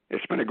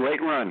it's been a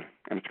great run,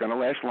 and it's going to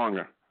last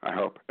longer, I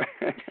hope.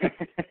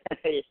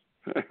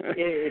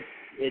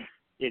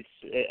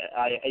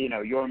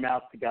 Your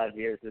mouth to God's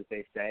ears, as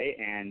they say,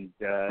 and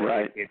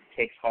right. it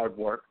takes hard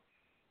work.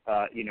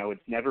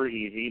 It's never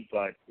easy,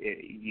 but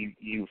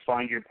you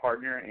find your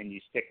partner and you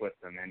stick with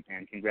them,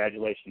 and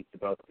congratulations to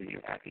both of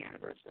you. Happy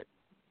anniversary.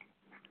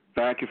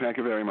 Thank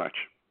you very much.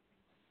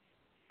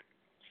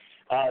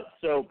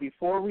 So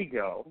before we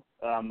go,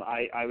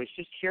 I was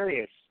just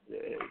curious.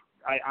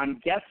 I'm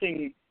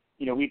guessing,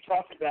 we've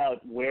talked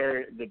about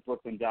where the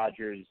Brooklyn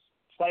Dodgers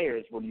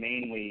players were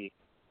mainly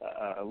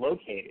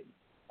located,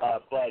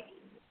 but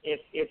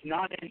if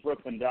not in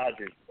Brooklyn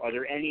Dodgers, are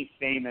there any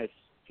famous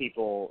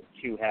people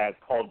to have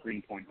called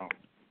Greenpoint home?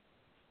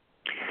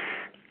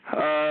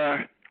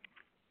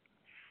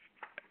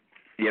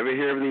 You ever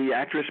hear of the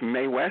actress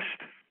Mae West?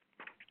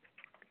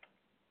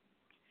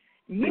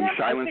 The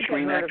silent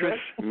screen actress,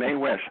 Mae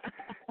West.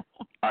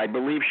 I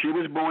believe she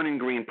was born in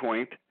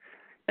Greenpoint,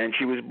 and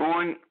she was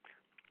born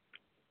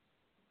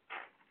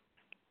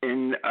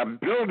in a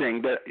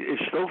building that is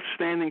still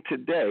standing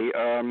today,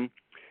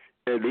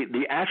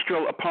 the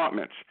Astral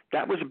Apartments.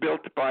 That was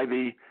built by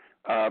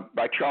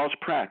Charles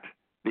Pratt,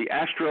 the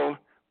Astral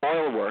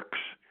Oil Works,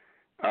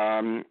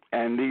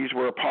 and these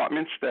were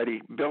apartments that he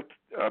built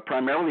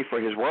primarily for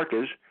his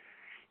workers,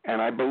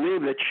 and I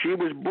believe that she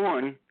was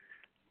born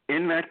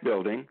in that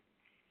building.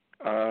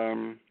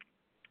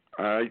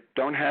 I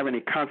don't have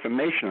any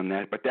confirmation on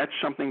that, but that's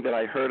something that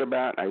I heard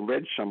about, I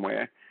read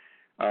somewhere.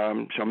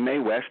 So Mae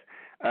West,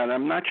 and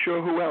I'm not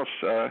sure who else.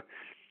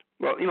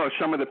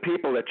 Some of the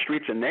people that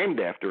streets are named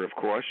after, of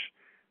course.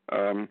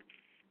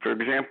 For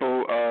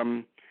example,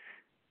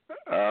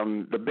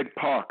 the big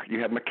park, you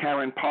have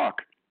McCarran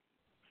Park.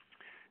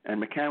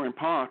 And McCarran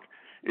Park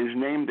is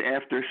named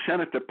after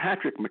Senator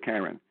Patrick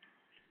McCarran.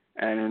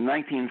 And in the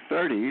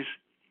 1930s,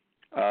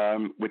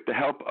 with the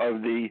help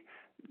of the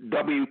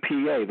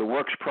WPA, the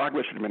Works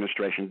Progress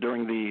Administration,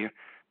 during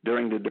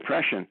the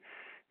Depression,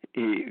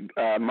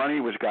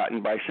 money was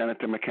gotten by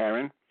Senator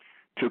McCarran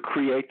to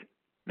create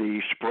the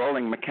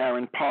sprawling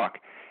McCarran Park,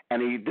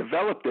 and he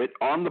developed it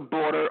on the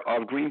border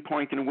of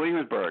Greenpoint and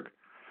Williamsburg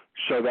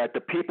so that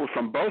the people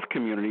from both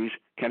communities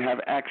can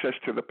have access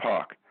to the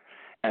park.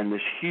 And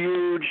this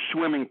huge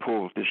swimming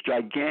pool, this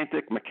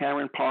gigantic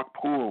McCarran Park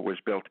pool was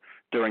built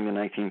during the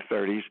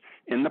 1930s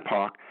in the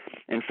park.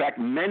 In fact,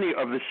 many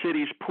of the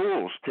city's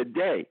pools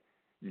today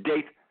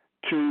date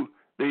to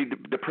the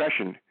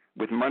Depression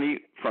with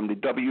money from the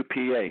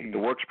WPA, the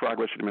Works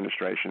Progress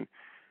Administration,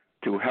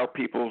 to help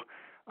people,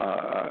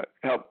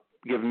 help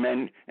give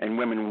men and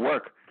women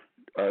work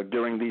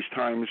during these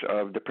times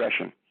of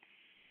Depression.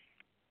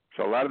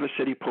 So a lot of the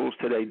city pools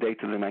today date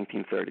to the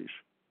 1930s.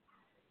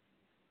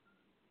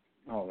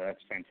 Oh,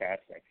 that's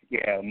fantastic.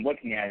 Yeah, I'm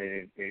looking at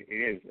it. It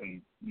is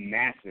a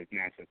massive,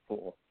 massive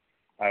pool.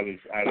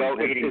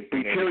 It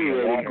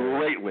deteriorated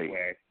greatly,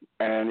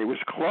 and it was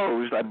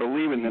closed, I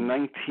believe, in the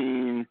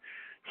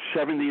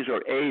 1970s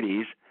or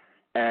 80s,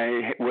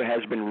 and it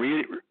has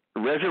been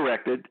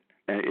resurrected,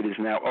 and it is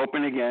now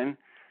open again,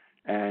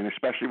 and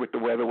especially with the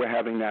weather we're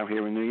having now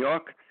here in New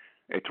York,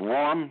 it's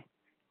warm,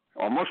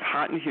 almost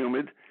hot and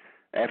humid.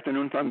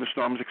 Afternoon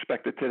thunderstorms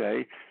expected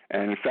today,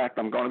 and in fact,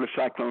 I'm going to the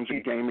Cyclones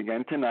game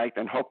again tonight,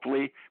 and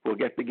hopefully we'll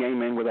get the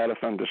game in without a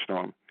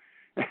thunderstorm.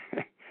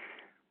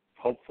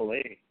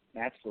 Hopefully,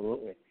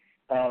 absolutely.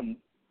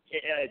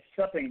 It's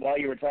something, while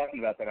you were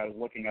talking about that, I was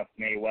looking up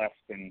Mae West,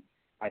 and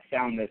I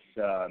found this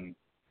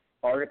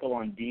article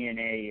on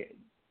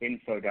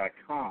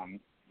DNAinfo.com,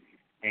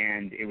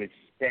 and it was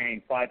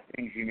saying 5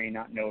 things you may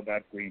not know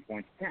about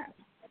Greenpoint's past.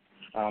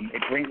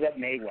 It brings up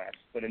Mae West,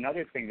 but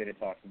another thing that it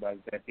talks about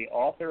is that the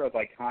author of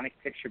iconic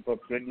picture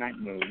book Goodnight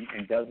Moon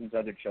and dozens of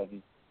other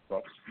children's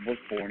books was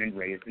born and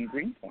raised in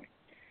Greenpoint.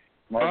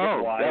 That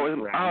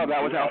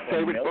was our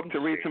favorite book to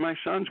read to my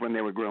sons when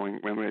they were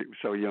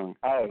so young.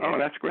 Oh,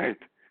 that's great.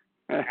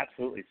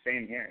 Absolutely,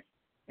 same here.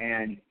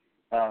 And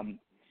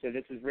so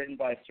this is written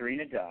by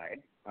Serena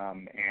Dyed,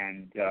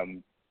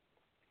 and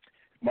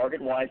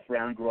Margaret Wise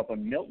Brown grew up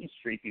on Milton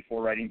Street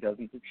before writing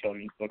dozens of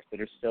children's books that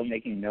are still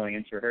making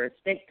millions for her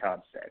estate,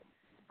 Cobb said.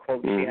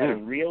 Quote, she had a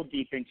real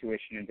deep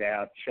intuition into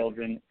how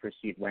children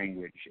perceive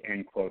language,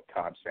 end quote,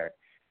 Cobb said.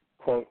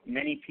 Quote,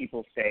 many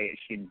people say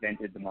she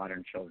invented the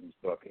modern children's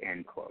book,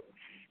 end quote.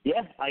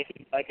 Yeah, I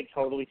could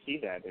totally see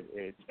that.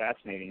 It's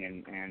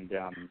fascinating, and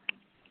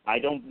I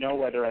don't know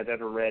whether I've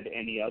ever read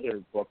any other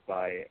book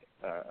by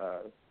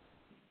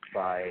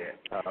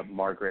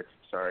Margaret.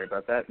 Sorry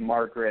about that.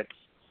 Margaret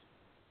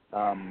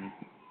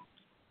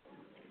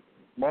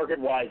Margaret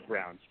Wise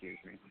Brown, excuse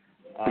me.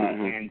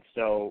 And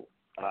so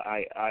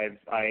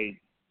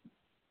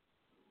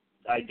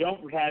I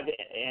don't have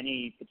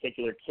any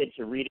particular kid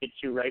to read it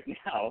to right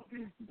now,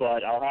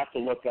 but I'll have to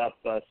look up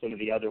some of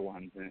the other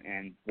ones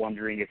and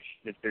wondering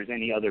if there's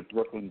any other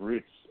Brooklyn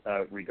roots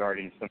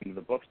regarding some of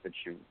the books that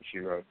she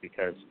wrote,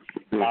 because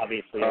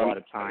obviously a lot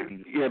of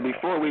times. Yeah,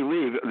 before we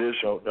leave,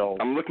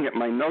 I'm looking at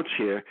my notes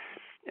here,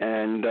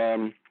 and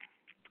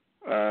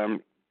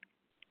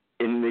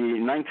in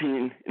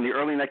the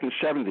early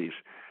 1970s,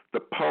 the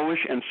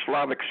Polish and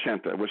Slavic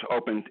Center was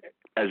opened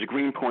as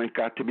Greenpoint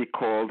got to be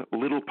called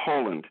Little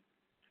Poland.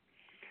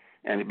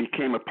 And it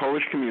became a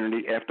Polish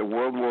community after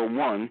World War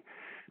I,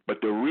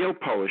 but the real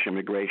Polish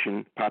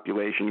immigration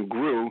population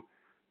grew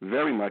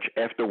very much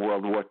after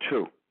World War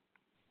II.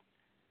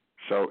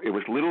 So it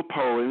was Little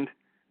Poland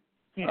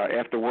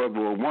after World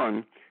War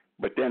I,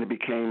 but then it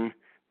became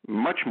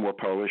much more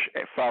Polish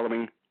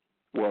following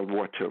World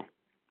War II.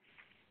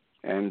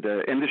 And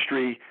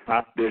industry,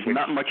 there's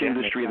not much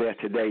industry there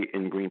today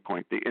in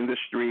Greenpoint. The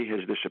industry has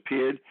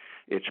disappeared.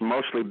 It's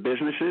mostly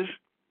businesses,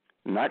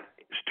 not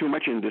too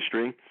much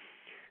industry.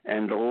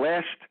 And the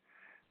last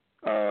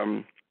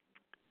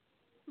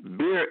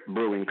beer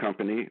brewing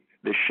company,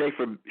 the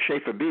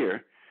Schaefer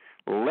Beer,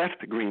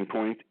 left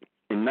Greenpoint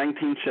in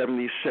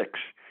 1976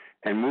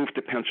 and moved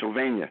to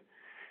Pennsylvania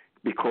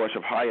because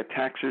of higher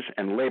taxes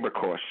and labor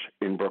costs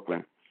in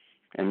Brooklyn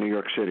and New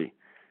York City.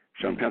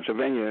 So in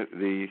Pennsylvania,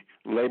 the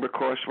labor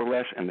costs were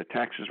less and the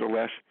taxes were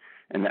less,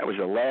 and that was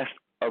the last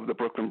of the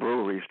Brooklyn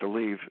breweries to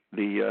leave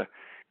the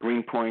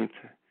Greenpoint,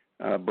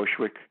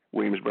 Bushwick,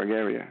 Williamsburg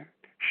area.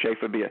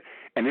 Schaefer Beer.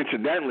 And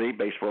incidentally,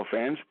 baseball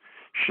fans,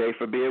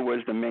 Schaefer Beer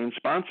was the main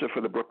sponsor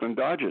for the Brooklyn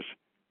Dodgers.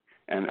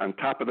 And on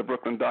top of the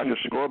Brooklyn Dodgers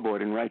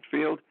scoreboard in right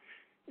field,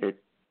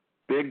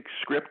 big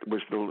script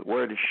was the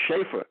word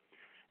Schaefer.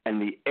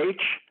 And the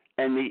H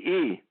and the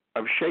E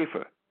of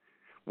Schaefer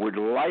would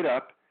light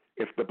up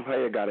if the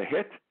player got a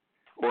hit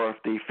or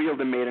if the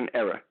fielder made an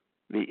error.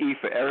 The E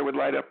for error would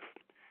light up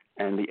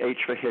and the H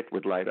for hit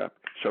would light up.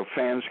 So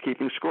fans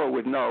keeping score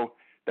would know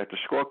that the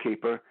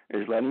scorekeeper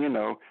is letting you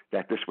know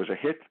that this was a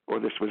hit or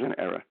this was an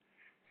error.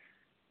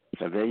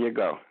 So there you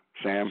go,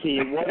 Sam. See,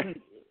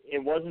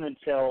 it wasn't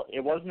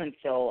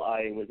until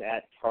I was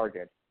at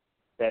Target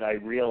that I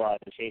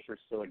realized Schaefer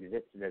still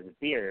existed as a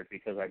beer,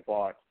 because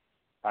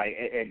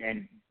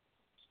and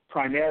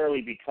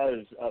primarily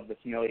because of the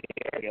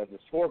familiarity of the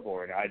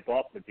scoreboard, I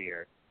bought the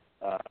beer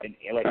an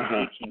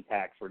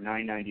 18-pack for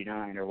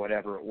 $9.99 or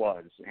whatever it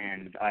was,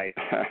 and I,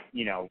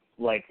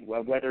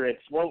 whether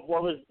it's what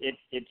was it?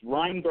 It's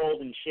Rheingold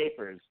and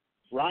Schaefer's.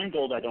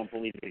 Rheingold, I don't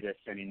believe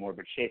exists anymore,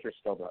 but Schaefer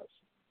still does.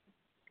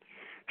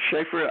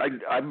 Schaefer,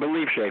 I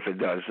believe Schaefer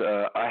does.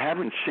 I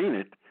haven't seen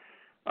it,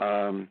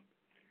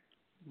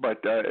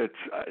 but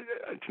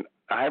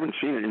I haven't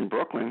seen it in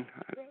Brooklyn.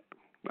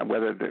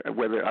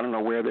 Whether I don't know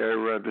where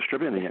they're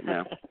distributing it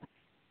now.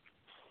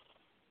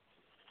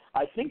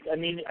 I think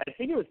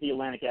it was the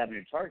Atlantic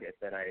Avenue Target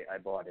that I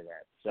bought it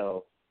at.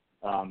 So,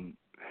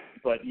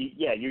 but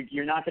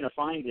you're not going to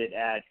find it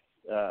at.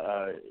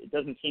 It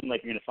doesn't seem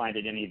like you're going to find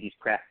it at any of these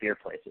craft beer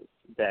places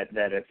that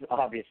have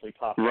obviously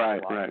popped up.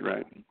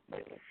 Right.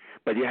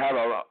 But you have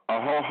a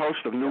whole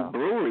host of new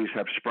breweries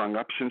have sprung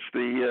up since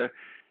the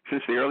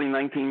early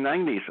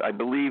 1990s. I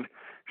believe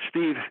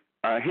Steve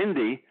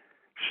Hindy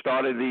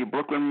started the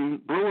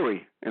Brooklyn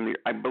Brewery in the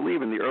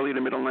early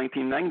to middle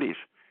 1990s.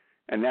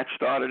 And that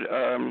started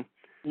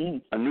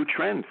a new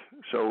trend.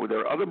 So there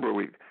are other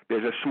breweries.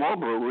 There's a small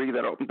brewery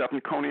that opened up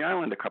in Coney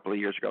Island a couple of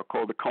years ago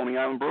called the Coney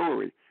Island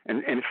Brewery.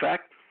 And in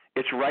fact,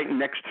 it's right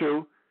next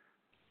to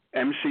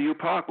MCU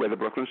Park where the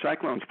Brooklyn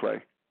Cyclones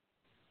play.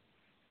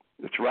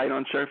 It's right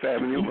on Surf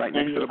Avenue, right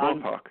next to the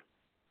ballpark.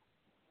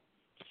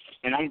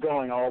 And I'm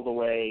going all the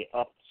way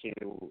up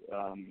to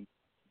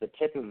the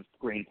tip of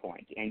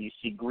Greenpoint, and you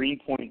see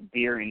Greenpoint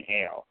Beer and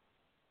Ale.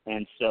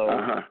 And so,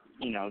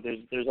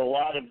 there's a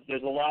lot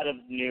of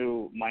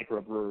new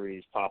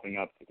microbreweries popping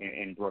up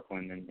in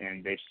Brooklyn,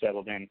 and they've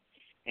settled in.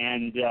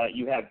 And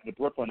you have the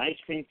Brooklyn Ice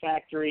Cream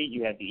Factory,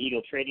 you have the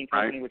Eagle Trading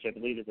Company, which I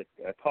believe is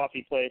a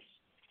coffee place,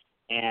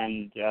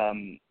 and a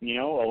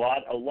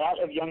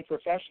lot of young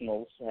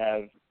professionals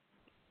have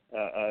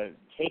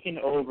taken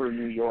over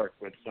New York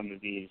with some of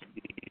these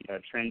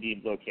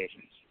trendy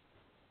locations.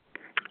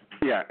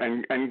 Yeah,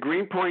 and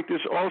Greenpoint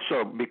is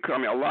also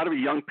becoming, a lot of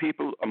young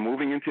people are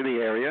moving into the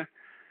area.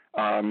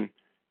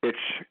 It's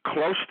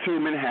close to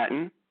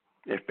Manhattan.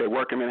 If they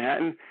work in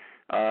Manhattan,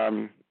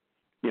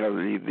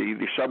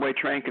 the subway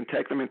train can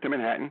take them into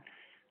Manhattan,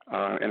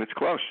 and it's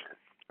close.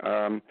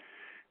 And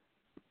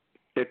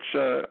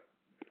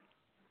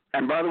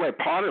by the way,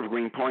 part of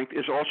Greenpoint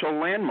is also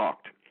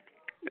landmarked.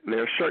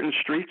 There are certain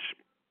streets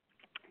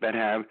that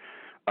have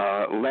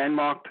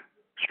landmarked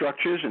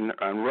structures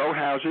and row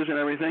houses and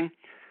everything.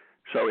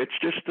 So it's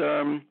just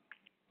a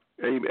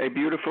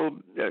beautiful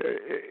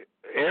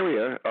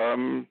area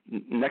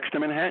next to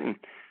Manhattan.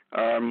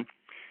 And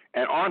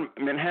on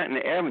Manhattan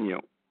Avenue,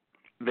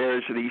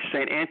 there's the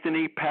St.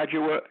 Anthony,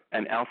 Padua,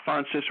 and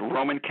Alphonsus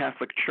Roman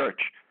Catholic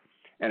Church.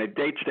 and it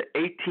dates to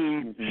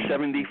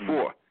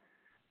 1874.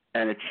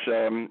 And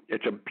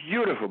it's a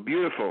beautiful,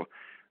 beautiful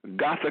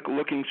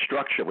Gothic-looking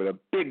structure with a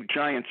big,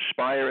 giant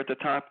spire at the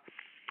top.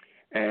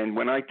 And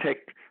when I take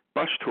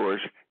bus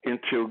tours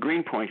into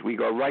Greenpoint, we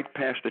go right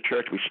past the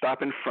church. We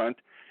stop in front,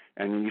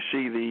 and you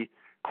see the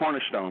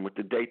cornerstone with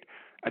the date.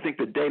 I think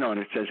the date on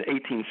it says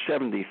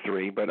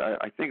 1873, but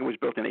I think it was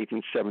built in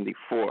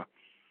 1874.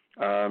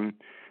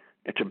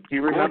 It's a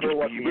gorgeous,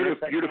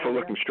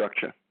 beautiful-looking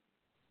structure. Do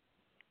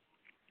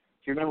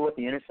you remember what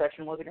the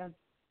intersection was again?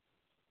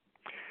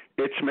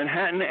 It's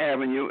Manhattan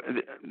Avenue.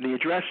 The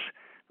address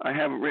I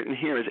have written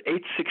here is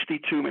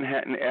 862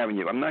 Manhattan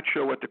Avenue. I'm not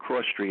sure what the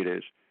cross street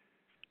is.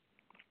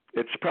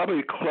 It's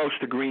probably close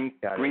to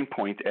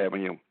Greenpoint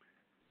Avenue.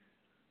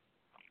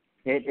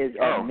 It is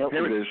Milton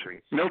here it is.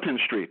 Street. Milton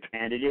Street.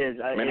 And it is.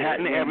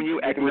 Manhattan Avenue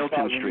at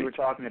Milton Street. When you were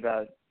talking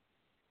about,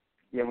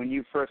 when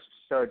you first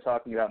started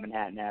talking about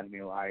Manhattan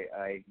Avenue,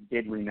 I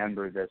did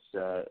remember this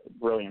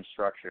brilliant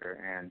structure.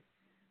 And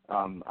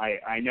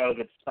I know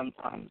that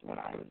sometimes when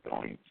I was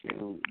going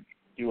to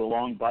do a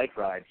long bike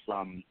ride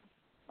from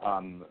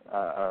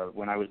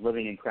when I was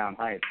living in Crown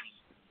Heights,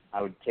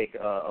 I would take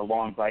a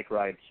long bike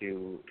ride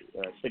to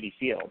Citi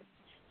Field.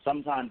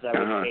 Sometimes I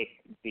would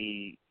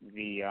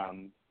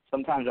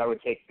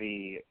take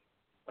the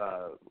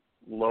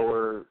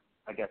lower,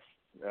 I guess,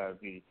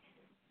 the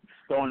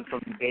going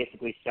from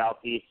basically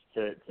southeast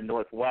to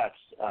northwest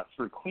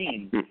through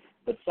Queens.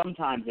 But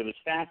sometimes it was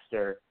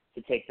faster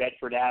to take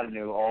Bedford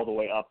Avenue all the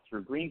way up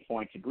through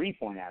Greenpoint to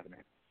Greenpoint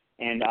Avenue.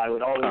 And I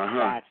would always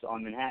pass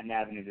on Manhattan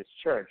Avenue this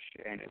church,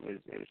 and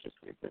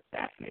it's a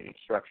fascinating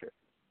structure.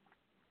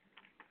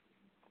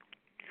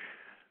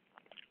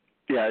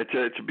 Yeah,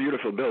 it's a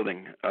beautiful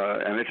building,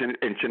 and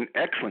it's in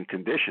excellent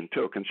condition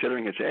too,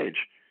 considering its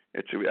age.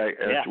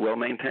 It's well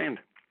maintained.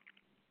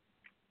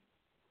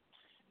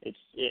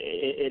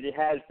 It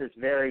has this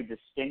very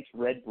distinct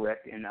red brick,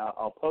 and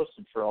I'll post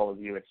it for all of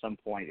you at some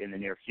point in the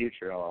near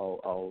future.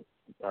 I'll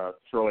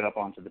throw it up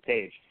onto the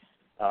page.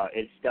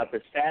 It's got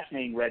this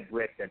fascinating red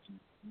brick that's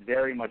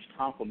very much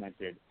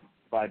complemented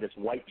by this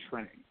white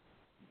trimming.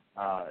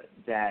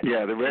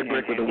 The red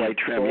brick with the white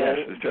trim. Yes,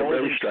 it's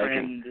very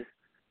striking.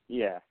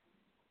 Yeah,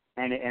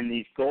 and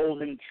these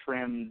golden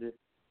trimmed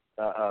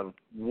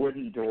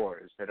wooden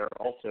doors that are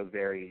also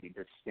very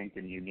distinct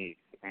and unique.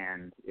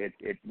 And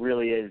it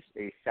really is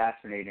a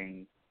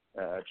fascinating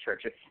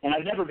church. And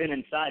I've never been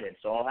inside it,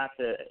 so I'll have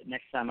to,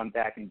 next time I'm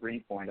back in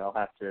Greenpoint, I'll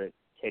have to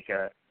take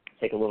a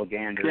little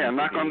gander. Yeah,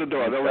 knock on the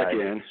door. They'll let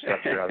you in.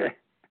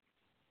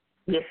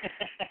 Yeah,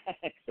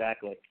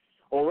 exactly.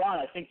 Well, Ron,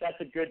 I think that's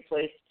a good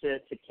place to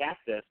cap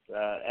this.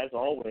 As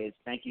always,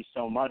 thank you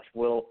so much.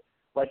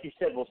 Like you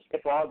said, we'll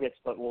skip August,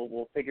 but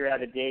we'll figure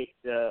out a date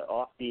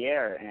off the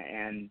air.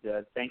 And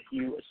thank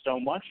you so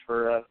much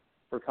for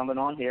coming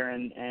on here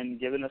and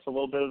giving us a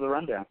little bit of the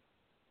rundown.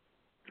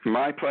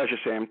 My pleasure,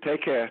 Sam.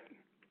 Take care.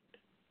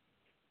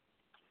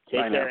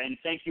 Take care, and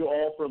thank you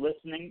all for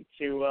listening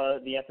to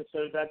the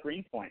episode about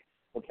Greenpoint.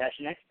 We'll catch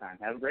you next time.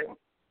 Have a great one.